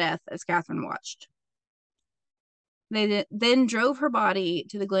strangled her to death as Catherine watched. They then drove her body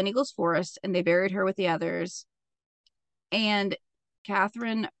to the Glen Eagles forest and they buried her with the others. And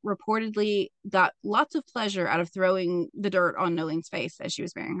Catherine reportedly got lots of pleasure out of throwing the dirt on Nolene's face as she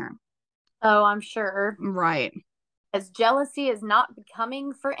was burying her. Oh, I'm sure. Right. As jealousy is not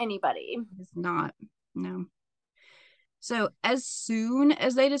becoming for anybody. It's not. No. So as soon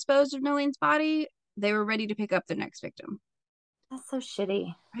as they disposed of Nolene's body, they were ready to pick up their next victim. That's so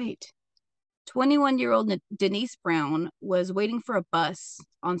shitty. Right. 21-year-old Denise Brown was waiting for a bus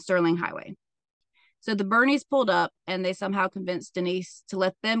on Sterling Highway. So the Bernies pulled up and they somehow convinced Denise to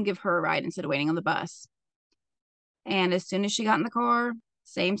let them give her a ride instead of waiting on the bus. And as soon as she got in the car,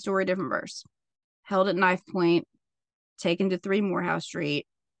 same story, different verse. Held at knife point, taken to 3 Morehouse Street.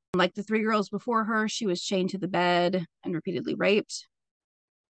 Like the 3 girls before her, she was chained to the bed and repeatedly raped.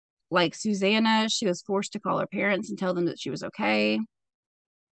 Like Susanna, she was forced to call her parents and tell them that she was okay.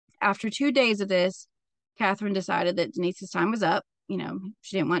 After 2 days of this, Catherine decided that Denise's time was up. You know,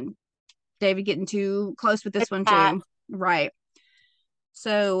 she didn't want David getting too close with this one too. Right.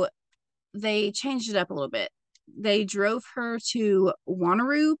 So they changed it up a little bit. They drove her to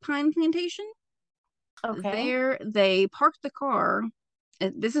Wanneroo Pine Plantation. Okay. There, they parked the car.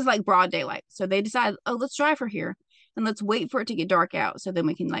 This is like broad daylight. So they decided, oh, let's drive her here. and let's wait for it to get dark out so then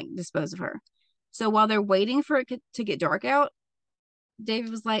we can like dispose of her. So while they're waiting for it to get dark out,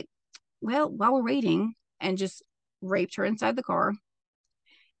 David was like, well, while we're waiting, and just raped her inside the car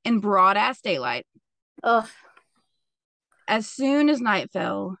in broad ass daylight. Ugh. As soon as night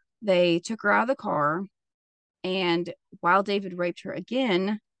fell, they took her out of the car, and while David raped her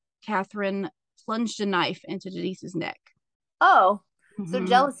again, Catherine plunged a knife into Denise's neck. Oh, so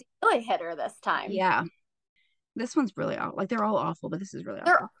jealousy really hit her this time. Yeah. This one's really awful. Like, they're all awful, but this is really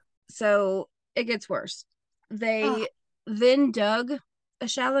awful. So it gets worse. They then dug a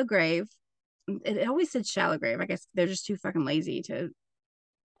shallow grave. It always said shallow grave. I guess they're just too fucking lazy to.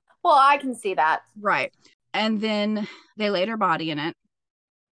 Well, I can see that. Right. And then they laid her body in it.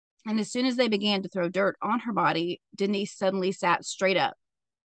 And as soon as they began to throw dirt on her body, Denise suddenly sat straight up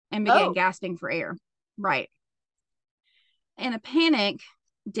and began gasping for air. Right. In a panic,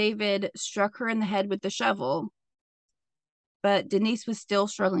 David struck her in the head with the shovel, but Denise was still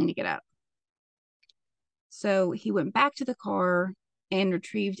struggling to get up. So he went back to the car and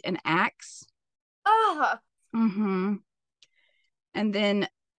retrieved an axe. And then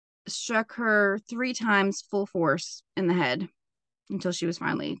struck her 3 times full force in the head until she was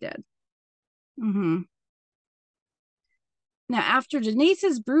finally dead. Now, after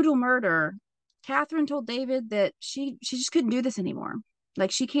Denise's brutal murder, Catherine told David that she just couldn't do this anymore.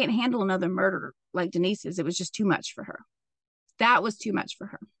 Like, she can't handle another murder like Denise's. It was just too much for her. That was too much for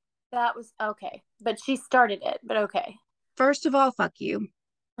her. That was okay. But she started it, but okay. First of all, fuck you.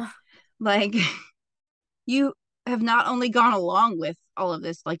 Like, you have not only gone along with all of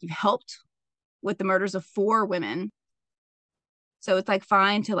this, like, you've helped with the murders of 4 women. So it's like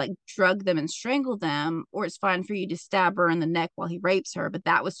fine to like drug them and strangle them, or it's fine for you to stab her in the neck while he rapes her, but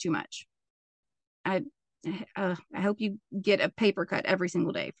that was too much. I hope you get a paper cut every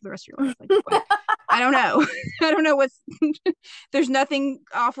single day for the rest of your life. Like, I don't know. I don't know what's there's nothing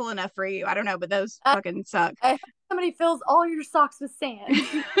awful enough for you. I don't know, but those fucking suck. I hope somebody fills all your socks with sand.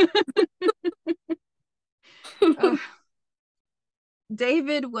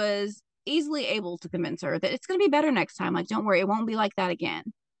 David was easily able to convince her that it's going to be better next time. Like, don't worry, it won't be like that again.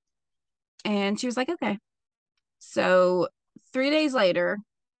 And she was like, okay. So 3 days later.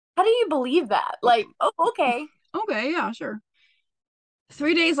 How do you believe that? Like, oh, okay. Okay, yeah, sure.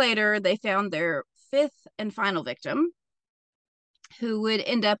 3 days later, they found their 5th and final victim, who would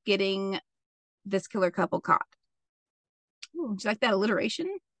end up getting this killer couple caught. Ooh, do you like that alliteration?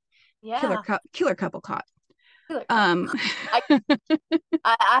 Yeah. Killer couple caught. I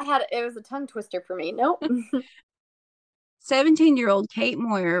had it was a tongue twister for me. Nope. 17-year-old Kate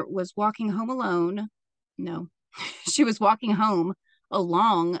Moyer was walking home alone. No, she was walking home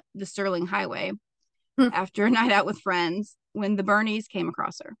along the Sterling Highway after a night out with friends when the Burneys came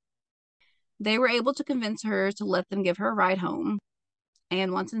across her. They were able to convince her to let them give her a ride home,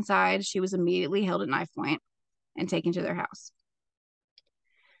 and once inside, she was immediately held at knife point and taken to their house.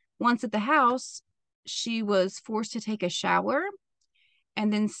 Once at the house, she was forced to take a shower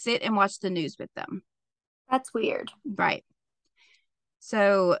and then sit and watch the news with them. That's weird. Right.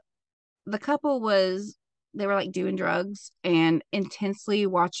 So the couple they were like doing drugs and intensely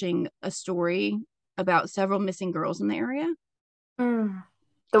watching a story about several missing girls in the area. The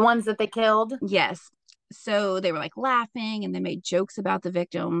ones that they killed? Yes. So they were like laughing and they made jokes about the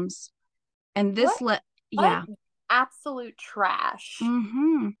victims. And this yeah. Absolute trash.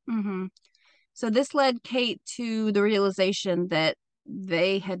 So this led Kate to the realization that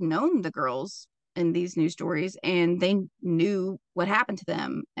they had known the girls in these news stories and they knew what happened to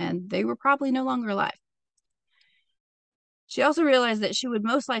them and they were probably no longer alive. She also realized that she would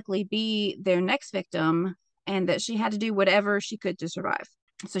most likely be their next victim and that she had to do whatever she could to survive.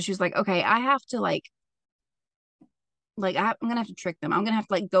 So she was like, okay, I have to I'm gonna have to trick them. I'm gonna have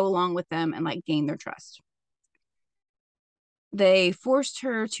to like go along with them and like gain their trust. They forced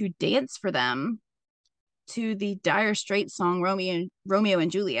her to dance for them to the Dire Straits song Romeo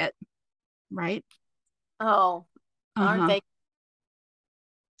and Juliet, right? Oh, aren't they?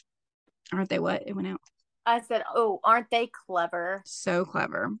 Aren't they what? It went out. I said, oh, aren't they clever? So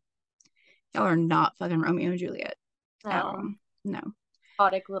clever. Y'all are not fucking Romeo and Juliet. No. No.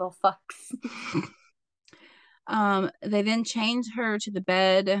 Chaotic little fucks. They then chained her to the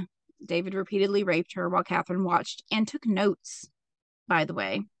bed. David repeatedly raped her while Catherine watched and took notes, by the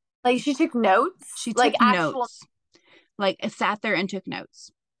way. Like, she took notes? She took notes. Like, sat there and took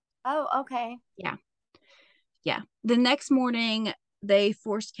notes. Oh, okay. Yeah. Yeah. The next morning, they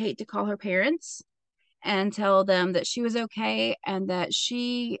forced Kate to call her parents and tell them that she was okay and that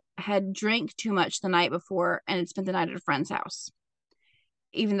she had drank too much the night before and had spent the night at a friend's house.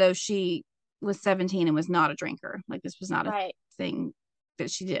 Even though she was 17 and was not a drinker. Like, this was not a thing that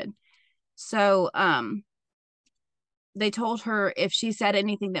she did. So they told her if she said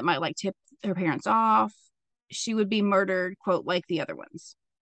anything that might like tip her parents off, she would be murdered, quote, like the other ones.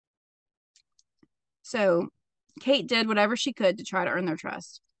 So Kate did whatever she could to try to earn their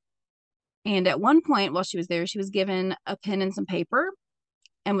trust. And at one point while she was there, she was given a pen and some paper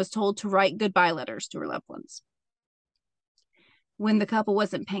and was told to write goodbye letters to her loved ones. When the couple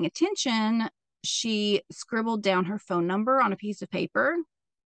wasn't paying attention, she scribbled down her phone number on a piece of paper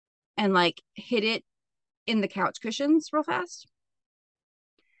and like hid it in the couch cushions real fast.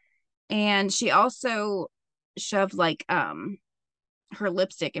 And she also shoved like her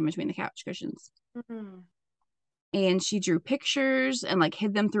lipstick in between the couch cushions. Mm-hmm. And she drew pictures and like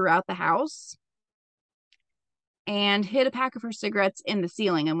hid them throughout the house and hid a pack of her cigarettes in the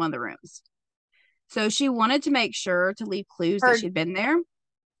ceiling in one of the rooms. So she wanted to make sure to leave clues that she'd been there.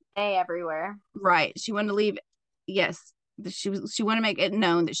 Everywhere. Right. She wanted to leave, yes. She wanted to make it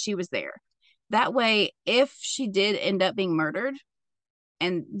known that she was there. That way, if she did end up being murdered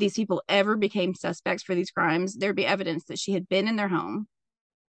and these people ever became suspects for these crimes, there'd be evidence that she had been in their home,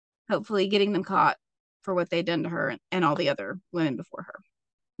 hopefully getting them caught for what they'd done to her and all the other women before her.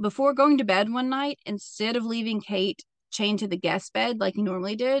 Before going to bed one night, instead of leaving Kate chained to the guest bed like he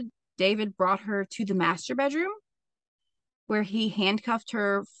normally did, David brought her to the master bedroom where he handcuffed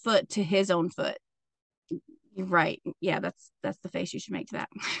her foot to his own foot. Right. Yeah, that's the face you should make to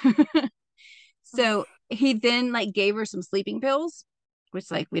that. So he then like gave her some sleeping pills, which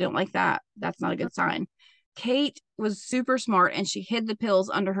like we don't like that. That's not a good sign. Kate was super smart and she hid the pills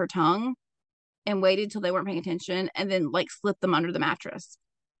under her tongue and waited till they weren't paying attention and then like slipped them under the mattress.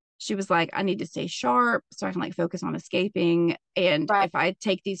 She was like, I need to stay sharp so I can like focus on escaping. And if I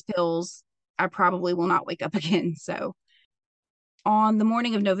take these pills, I probably will not wake up again. So on the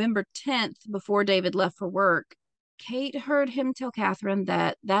morning of November 10th, before David left for work, Kate heard him tell Catherine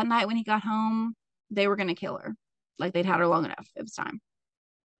that night when he got home, they were going to kill her. Like they'd had her long enough. It was time.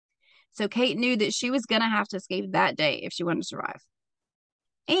 So Kate knew that she was going to have to escape that day if she wanted to survive.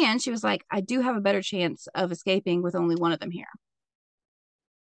 And she was like, I do have a better chance of escaping with only one of them here.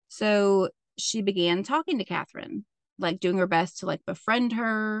 So she began talking to Catherine, like doing her best to like befriend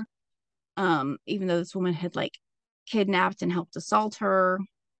her. Even though this woman had like kidnapped and helped assault her.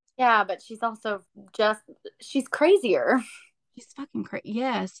 Yeah, but she's also she's crazier. She's fucking crazy.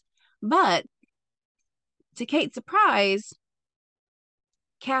 Yes. But to Kate's surprise,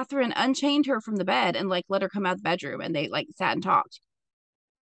 Catherine unchained her from the bed and like let her come out of the bedroom and they like sat and talked.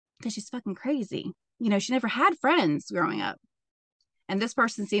 Because she's fucking crazy. You know, she never had friends growing up. And this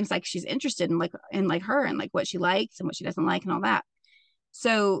person seems like she's interested in like her and like what she likes and what she doesn't like and all that.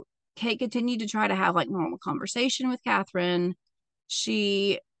 So Kate continued to try to have like normal conversation with Catherine.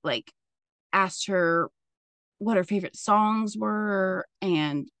 She like asked her what her favorite songs were,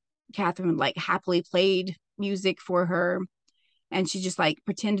 and Catherine like happily played music for her, and she just like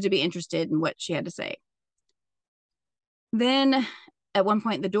pretended to be interested in what she had to say. Then at one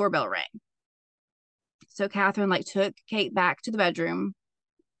point the doorbell rang. So Catherine like took Kate back to the bedroom,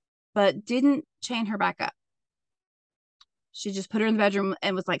 but didn't chain her back up. She just put her in the bedroom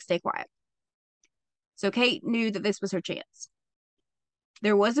and was like, stay quiet. So Kate knew that this was her chance.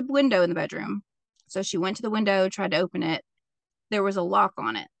 There was a window in the bedroom. So she went to the window, tried to open it. There was a lock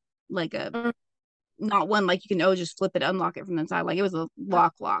on it, like not one like you can just flip it, unlock it from the inside. Like it was a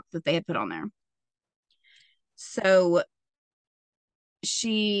lock that they had put on there. So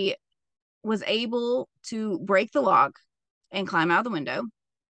she was able to break the lock and climb out of the window.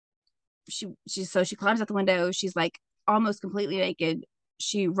 She climbs out the window. She's like almost completely naked.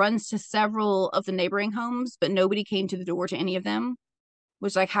 She runs to several of the neighboring homes, but nobody came to the door to any of them.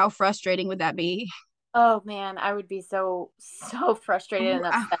 Which, like, how frustrating would that be? Oh man, I would be so frustrated and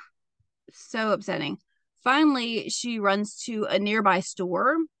upset. So upsetting. Finally, she runs to a nearby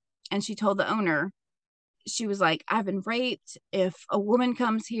store and she told the owner, she was like, I've been raped. If a woman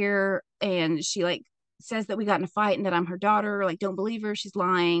comes here and she like says that we got in a fight and that I'm her daughter, like, don't believe her. She's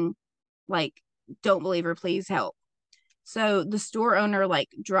lying. Like, don't believe her. Please help. So the store owner like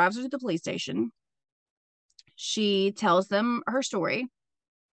drives her to the police station. She tells them her story.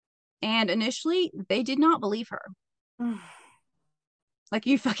 And initially, they did not believe her. Like,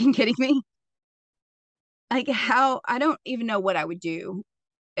 you fucking kidding me? Like, how? I don't even know what I would do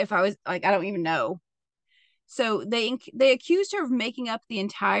if I was, like, I don't even know. So they accused her of making up the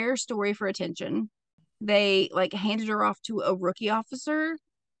entire story for attention. They, like, handed her off to a rookie officer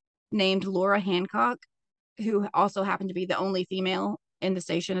named Laura Hancock, who also happened to be the only female in the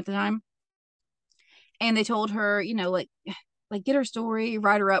station at the time. And they told her, you know, like, like get her story,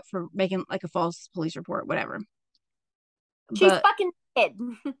 write her up for making like a false police report, whatever. She's But fucking kid.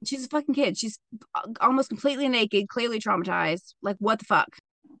 she's a fucking kid. She's almost completely naked, clearly traumatized. Like, what the fuck?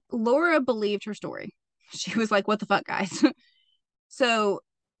 Laura believed her story. She was like, what the fuck, guys? So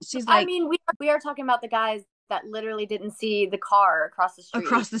she's like, I mean, we are talking about the guys that literally didn't see the car across the street.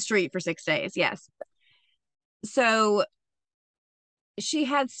 Across the street for 6 days. Yes. So she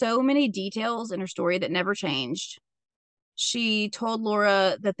had so many details in her story that never changed. She told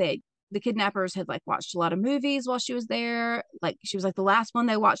Laura that the kidnappers had like watched a lot of movies while she was there. Like she was like, the last one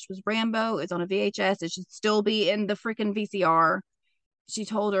they watched was Rambo. It's on a VHS. It should still be in the freaking VCR. She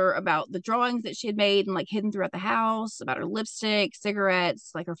told her about the drawings that she had made and like hidden throughout the house, about her lipstick,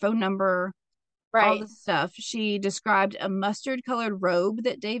 cigarettes, like her phone number, all this stuff. She described a mustard colored robe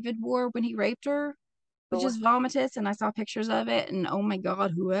that David wore when he raped her, which is vomitous. And I saw pictures of it and oh my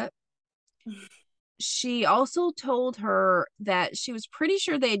God, what? She also told her that she was pretty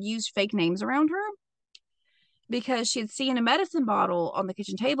sure they had used fake names around her because she had seen a medicine bottle on the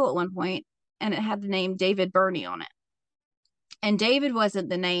kitchen table at one point and it had the name David Burney on it. And David wasn't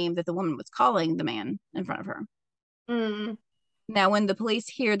the name that the woman was calling the man in front of her. Mm. Now, when the police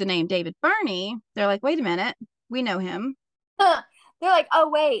hear the name David Burney, they're like, wait a minute, we know him. They're like, oh,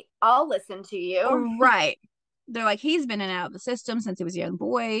 wait, I'll listen to you. Right. They're like, he's been in and out of the system since he was a young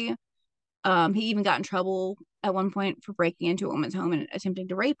boy. He even got in trouble at one point for breaking into a woman's home and attempting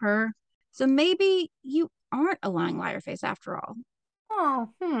to rape her. So maybe you aren't a lying liar face after all.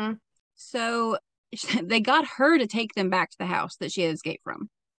 Oh, So they got her to take them back to the house that she had escaped from.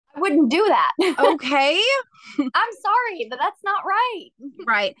 I wouldn't do that. Okay. I'm sorry, but that's not right.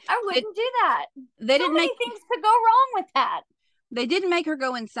 Right. I wouldn't do that. They so didn't many make things could go wrong with that. They didn't make her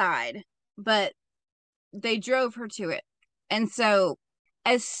go inside, but they drove her to it. And so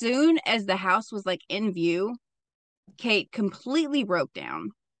as soon as the house was like in view, Kate completely broke down.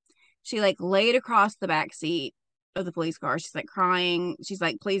 She like laid across the back seat of the police car. She's like crying. She's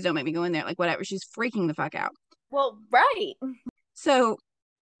like, please don't make me go in there. Like whatever. She's freaking the fuck out. Well, right. So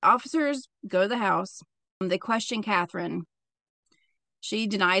officers go to the house. They question Catherine. She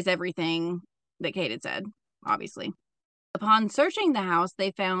denies everything that Kate had said, obviously. Upon searching the house,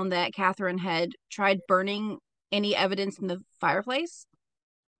 they found that Catherine had tried burning any evidence in the fireplace,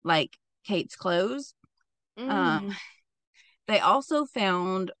 like Kate's clothes. They also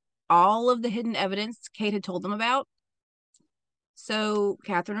found all of the hidden evidence Kate had told them about. So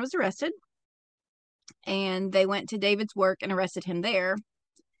Catherine was arrested, and they went to David's work and arrested him there,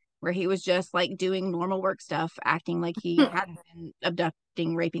 where he was just like doing normal work stuff, acting like he hadn't been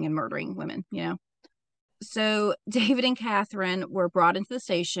abducting, raping, and murdering women, you know? So David and Catherine were brought into the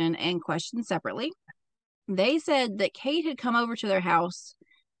station and questioned separately. They said that Kate had come over to their house,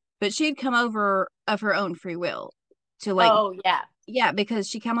 but she had come over of her own free will to like, oh yeah, yeah, because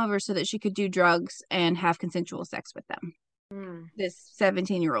she came over so that she could do drugs and have consensual sex with them. This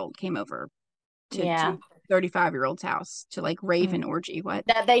 17-year-old came over to 35-year-old's house to like rave an orgy. What?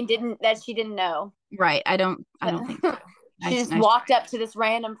 That she didn't know. Right. I don't think so. She just walked up to this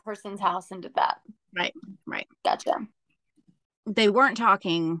random person's house and did that. Right. Gotcha. They weren't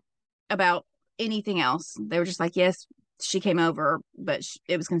talking about anything else. They were just like, yes, she came over, but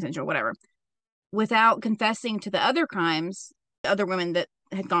it was consensual, whatever. Without confessing to the other crimes, the other women that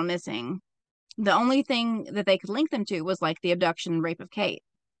had gone missing, the only thing that they could link them to was like the abduction and rape of Kate,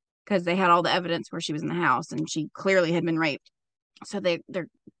 because they had all the evidence where she was in the house and she clearly had been raped. So they're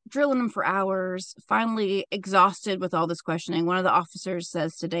drilling them for hours. Finally, exhausted with all this questioning, one of the officers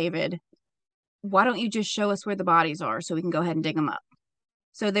says to David, why don't you just show us where the bodies are so we can go ahead and dig them up?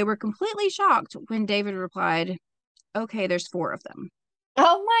 So they were completely shocked when David replied, okay, there's 4 of them.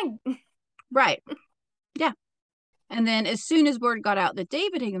 Oh my. Right. Yeah. And then as soon as word got out that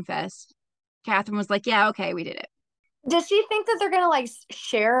David had confessed, Catherine was like, yeah, okay, we did it. Does she think that they're going to like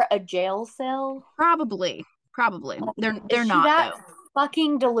share a jail cell? Probably. They're Is not, that though.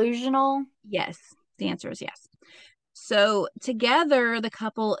 Fucking delusional? Yes. The answer is yes. So together, the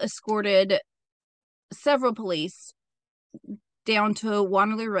couple escorted several police down to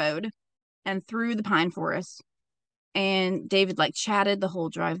Waterloo Road and through the pine forest. And David like chatted the whole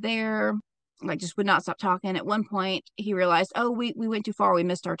drive there, like just would not stop talking. At one point he realized, oh, we went too far, we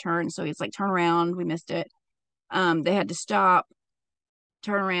missed our turn. So he's like, turn around, we missed it. They had to stop,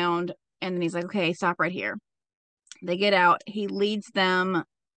 turn around, and then he's like, okay, stop right here. They get out. He leads them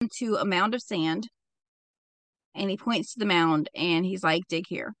to a mound of sand, and he points to the mound and he's like, dig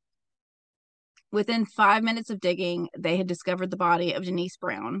here. Within 5 minutes of digging, they had discovered the body of Denise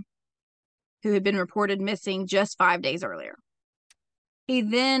Brown, who had been reported missing just 5 days earlier. He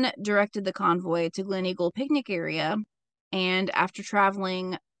then directed the convoy to Glen Eagle picnic area, And after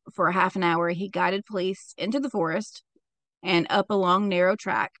traveling for a half an hour, he guided police into the forest and up a long, narrow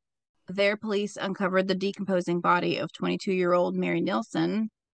track. There, police uncovered the decomposing body of 22-year-old Mary Nilsson,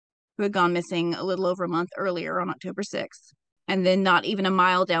 who had gone missing a little over a month earlier on October 6th. And then, not even a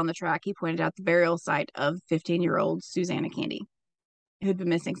mile down the track, he pointed out the burial site of 15-year-old Susanna Candy, who'd been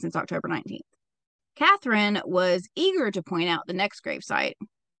missing since October 19th. Catherine was eager to point out the next gravesite,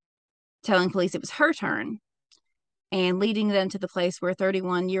 telling police it was her turn, and leading them to the place where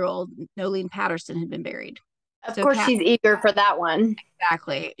 31-year-old Nolene Patterson had been buried. Of course, she's eager for that one.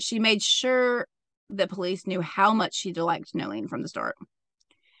 Exactly. She made sure that police knew how much she disliked Nolene from the start.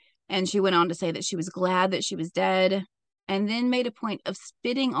 And she went on to say that she was glad that she was dead, and then made a point of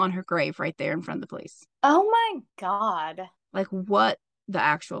spitting on her grave right there in front of the police. Oh my God. Like, what the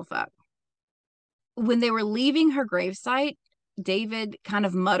actual fuck? When they were leaving her gravesite, David kind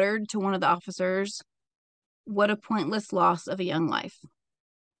of muttered to one of the officers, "What a pointless loss of a young life."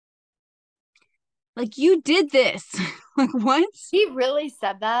 Like, you did this. Like, what? He really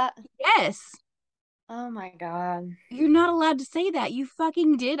said that? Yes. Oh my God. You're not allowed to say that. You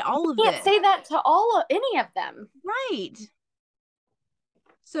fucking did all of this. You can't say that to any of them. Right.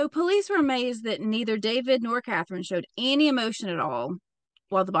 So police were amazed that neither David nor Catherine showed any emotion at all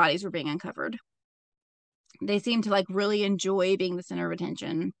while the bodies were being uncovered. They seemed to like really enjoy being the center of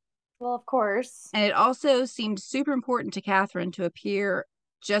attention. Well, of course. And it also seemed super important to Catherine to appear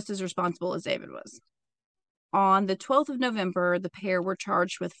just as responsible as David was. On the 12th of November, the pair were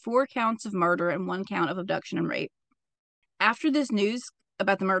charged with 4 counts of murder and 1 count of abduction and rape. After this news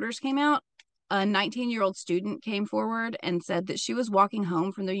about the murders came out, a 19-year-old student came forward and said that she was walking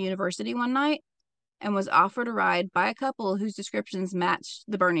home from their university one night and was offered a ride by a couple whose descriptions matched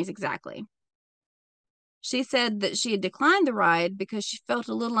the Bernies exactly. She said that she had declined the ride because she felt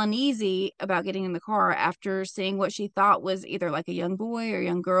a little uneasy about getting in the car after seeing what she thought was either like a young boy or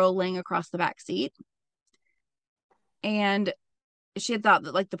young girl laying across the back seat. And she had thought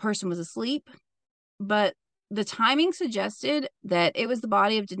that like the person was asleep, but the timing suggested that it was the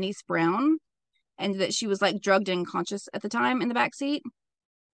body of Denise Brown and that she was like drugged and unconscious at the time in the back seat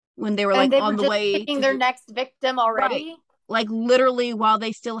when they were like on the way picking their next victim already. Right. Like literally while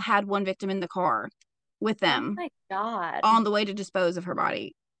they still had one victim in the car with them. Oh my God. On the way to dispose of her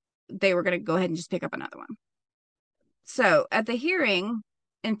body, they were going to go ahead and just pick up another one. So at the hearing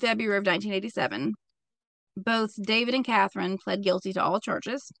in February of 1987, both David and Catherine pled guilty to all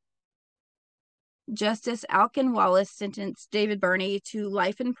charges. Justice Alkin Wallace sentenced David Burney to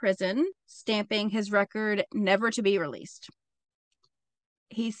life in prison, stamping his record never to be released.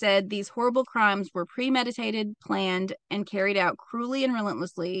 He said these horrible crimes were premeditated, planned, and carried out cruelly and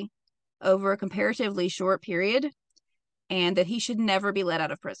relentlessly over a comparatively short period, and that he should never be let out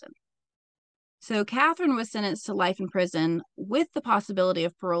of prison. So Catherine was sentenced to life in prison with the possibility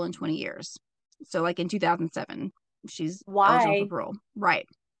of parole in 20 years. So like in 2007, she's eligible for parole. Right.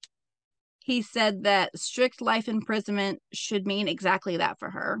 He said that strict life imprisonment should mean exactly that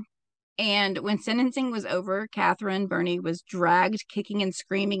for her. And when sentencing was over, Catherine Burney was dragged, kicking and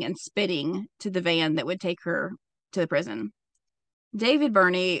screaming and spitting to the van that would take her to the prison. David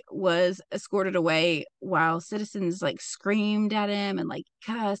Burney was escorted away while citizens like screamed at him and like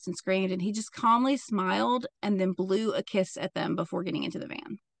cussed and screamed, and he just calmly smiled and then blew a kiss at them before getting into the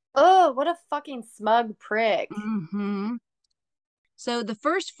van. Oh, what a fucking smug prick. Mm-hmm. So the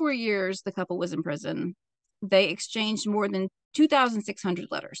first 4 years the couple was in prison, they exchanged more than 2,600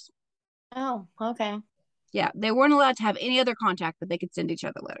 letters. Oh, okay. Yeah, they weren't allowed to have any other contact, but they could send each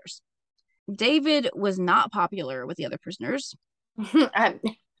other letters. David was not popular with the other prisoners. I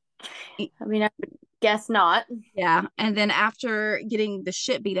mean, I would guess not. Yeah, and then after getting the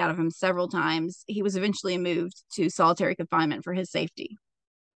shit beat out of him several times, he was eventually moved to solitary confinement for his safety.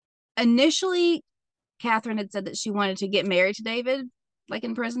 Initially, Catherine had said that she wanted to get married to David, like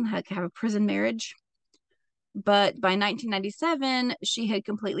in prison, have a prison marriage. But by 1997, she had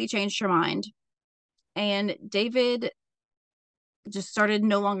completely changed her mind. And David just started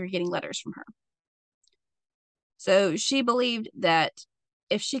no longer getting letters from her. So she believed that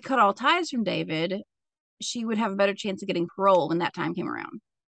if she cut all ties from David, she would have a better chance of getting parole when that time came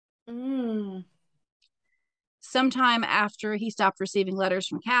around. Sometime after he stopped receiving letters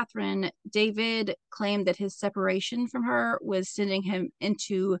from Catherine, David claimed that his separation from her was sending him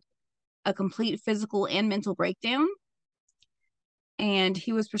into a complete physical and mental breakdown. And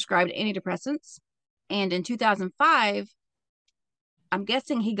he was prescribed antidepressants. And in 2005, I'm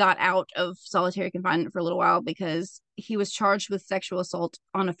guessing he got out of solitary confinement for a little while because he was charged with sexual assault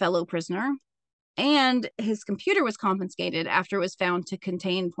on a fellow prisoner. And his computer was confiscated after it was found to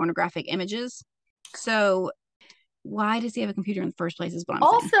contain pornographic images. So why does he have a computer in the first place is what I'm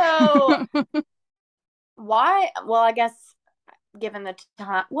Also, saying. why? Well, I guess given the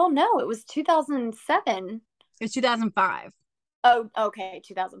time. Well, no, it was 2007. It's 2005. Oh, okay,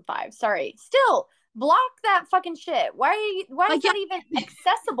 2005. Sorry. Still, block that fucking shit. Why is Like, that even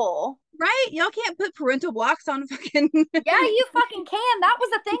accessible? right? Y'all can't put parental blocks on fucking. Yeah, you fucking can. That was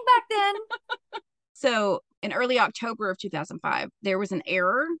a thing back then. So in early October of 2005, there was an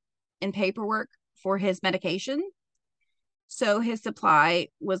error in paperwork for his medication. So his supply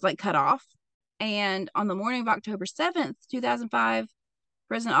was like cut off. And on the morning of October 7th, 2005,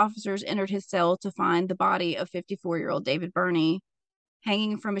 prison officers entered his cell to find the body of 54-year-old David Burney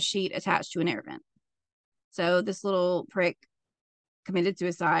hanging from a sheet attached to an air vent. So this little prick committed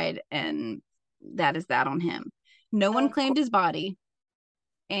suicide, and that is that on him. No one claimed his body.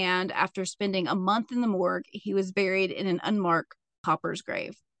 And after spending a month in the morgue, he was buried in an unmarked pauper's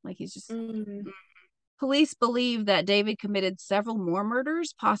grave. Like he's just. Police believe that David committed several more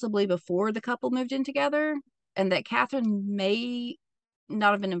murders, possibly before the couple moved in together, and that Catherine may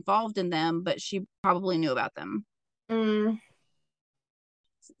not have been involved in them, but she probably knew about them.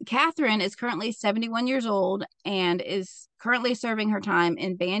 Catherine is currently 71 years old and is currently serving her time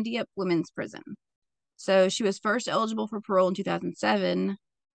in Bandiap Women's Prison. So she was first eligible for parole in 2007.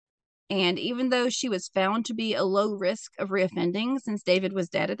 And even though she was found to be a low risk of reoffending since David was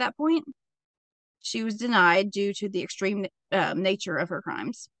dead at that point, she was denied due to the extreme nature of her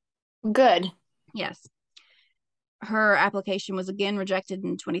crimes. Good. Yes. Her application was again rejected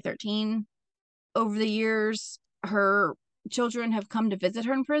in 2013. Over the years, her children have come to visit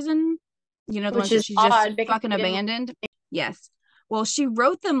her in prison. You know, the ones that she's just fucking abandoned. Yes. Well, she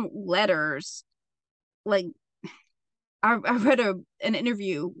wrote them letters. Like, I read an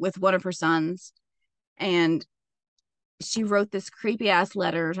interview with one of her sons, and she wrote this creepy ass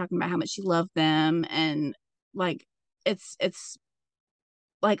letter talking about how much she loved them, and like it's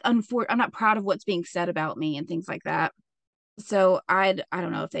like I'm not proud of what's being said about me and things like that. So I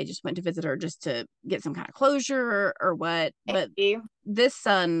don't know if they just went to visit her just to get some kind of closure or what. But this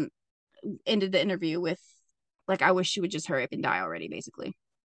son ended the interview with like, I wish she would just hurry up and die already, basically.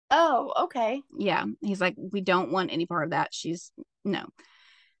 Oh, okay. Yeah. He's like, we don't want any part of that. No.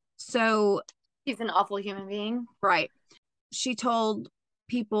 So she's an awful human being. Right. She told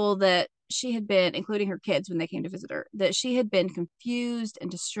people that she had been, including her kids when they came to visit her, that she had been confused and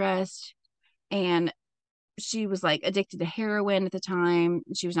distressed, and she was like addicted to heroin at the time.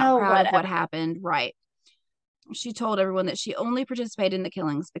 She was not proud of what happened. Right. She told everyone that she only participated in the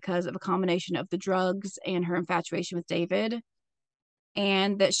killings because of a combination of the drugs and her infatuation with David,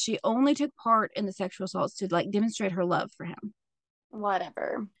 and that she only took part in the sexual assaults to like demonstrate her love for him.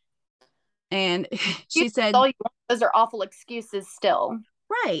 Whatever. And she said, those are awful excuses still.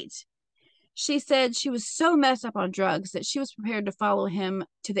 Right. She said she was so messed up on drugs that she was prepared to follow him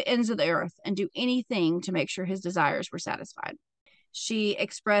to the ends of the earth and do anything to make sure his desires were satisfied. She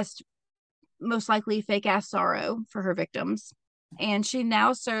expressed most likely fake ass sorrow for her victims. And she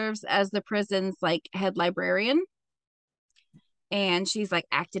now serves as the prison's like head librarian. And she's like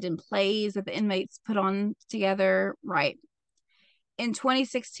acted in plays that the inmates put on together. Right. In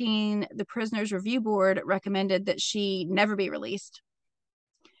 2016, the Prisoners Review Board recommended that she never be released.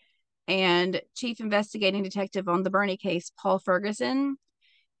 And Chief Investigating Detective on the Burney case, Paul Ferguson,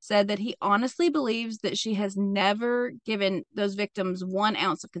 said that he honestly believes that she has never given those victims 1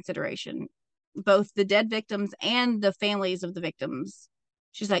 ounce of consideration, both the dead victims and the families of the victims.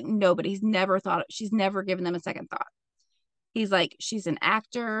 She's like, no, but she's never given them a second thought. He's like, she's an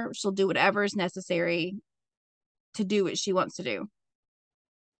actor. She'll do whatever is necessary to do what she wants to do.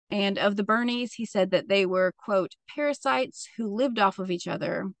 And of the Burneys, he said that they were, quote, parasites who lived off of each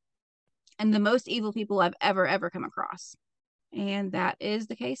other and the most evil people I've ever come across. And that is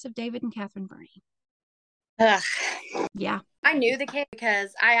the case of David and Catherine Burney. Ugh. Yeah. I knew the case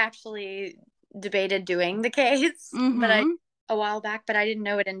because I actually debated doing the case but a while back, but I didn't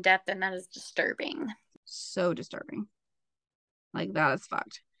know it in depth, and that is disturbing. So disturbing. Like, that is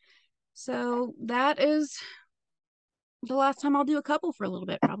fucked. So that is the last time I'll do a couple for a little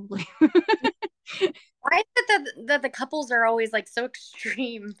bit, probably. Why is it that the couples are always like so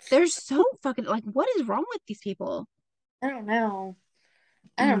extreme? They're so fucking like, what is wrong with these people? I don't know.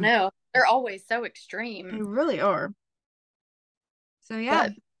 They're always so extreme. They really are. So yeah,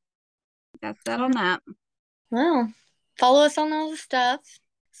 that's that on that. Well, follow us on all the stuff.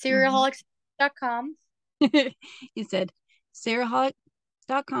 Serialholics.com. You said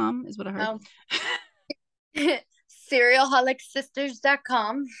serialholics.com is what I heard. Oh.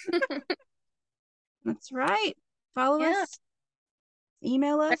 Serialholicsisters.com. That's right. Follow us.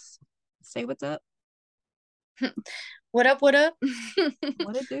 Email us. Say what's up. What up? What up?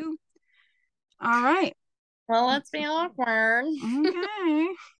 What it do? All right. Well, let's be awkward. Okay.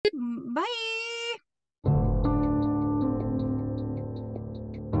 Bye.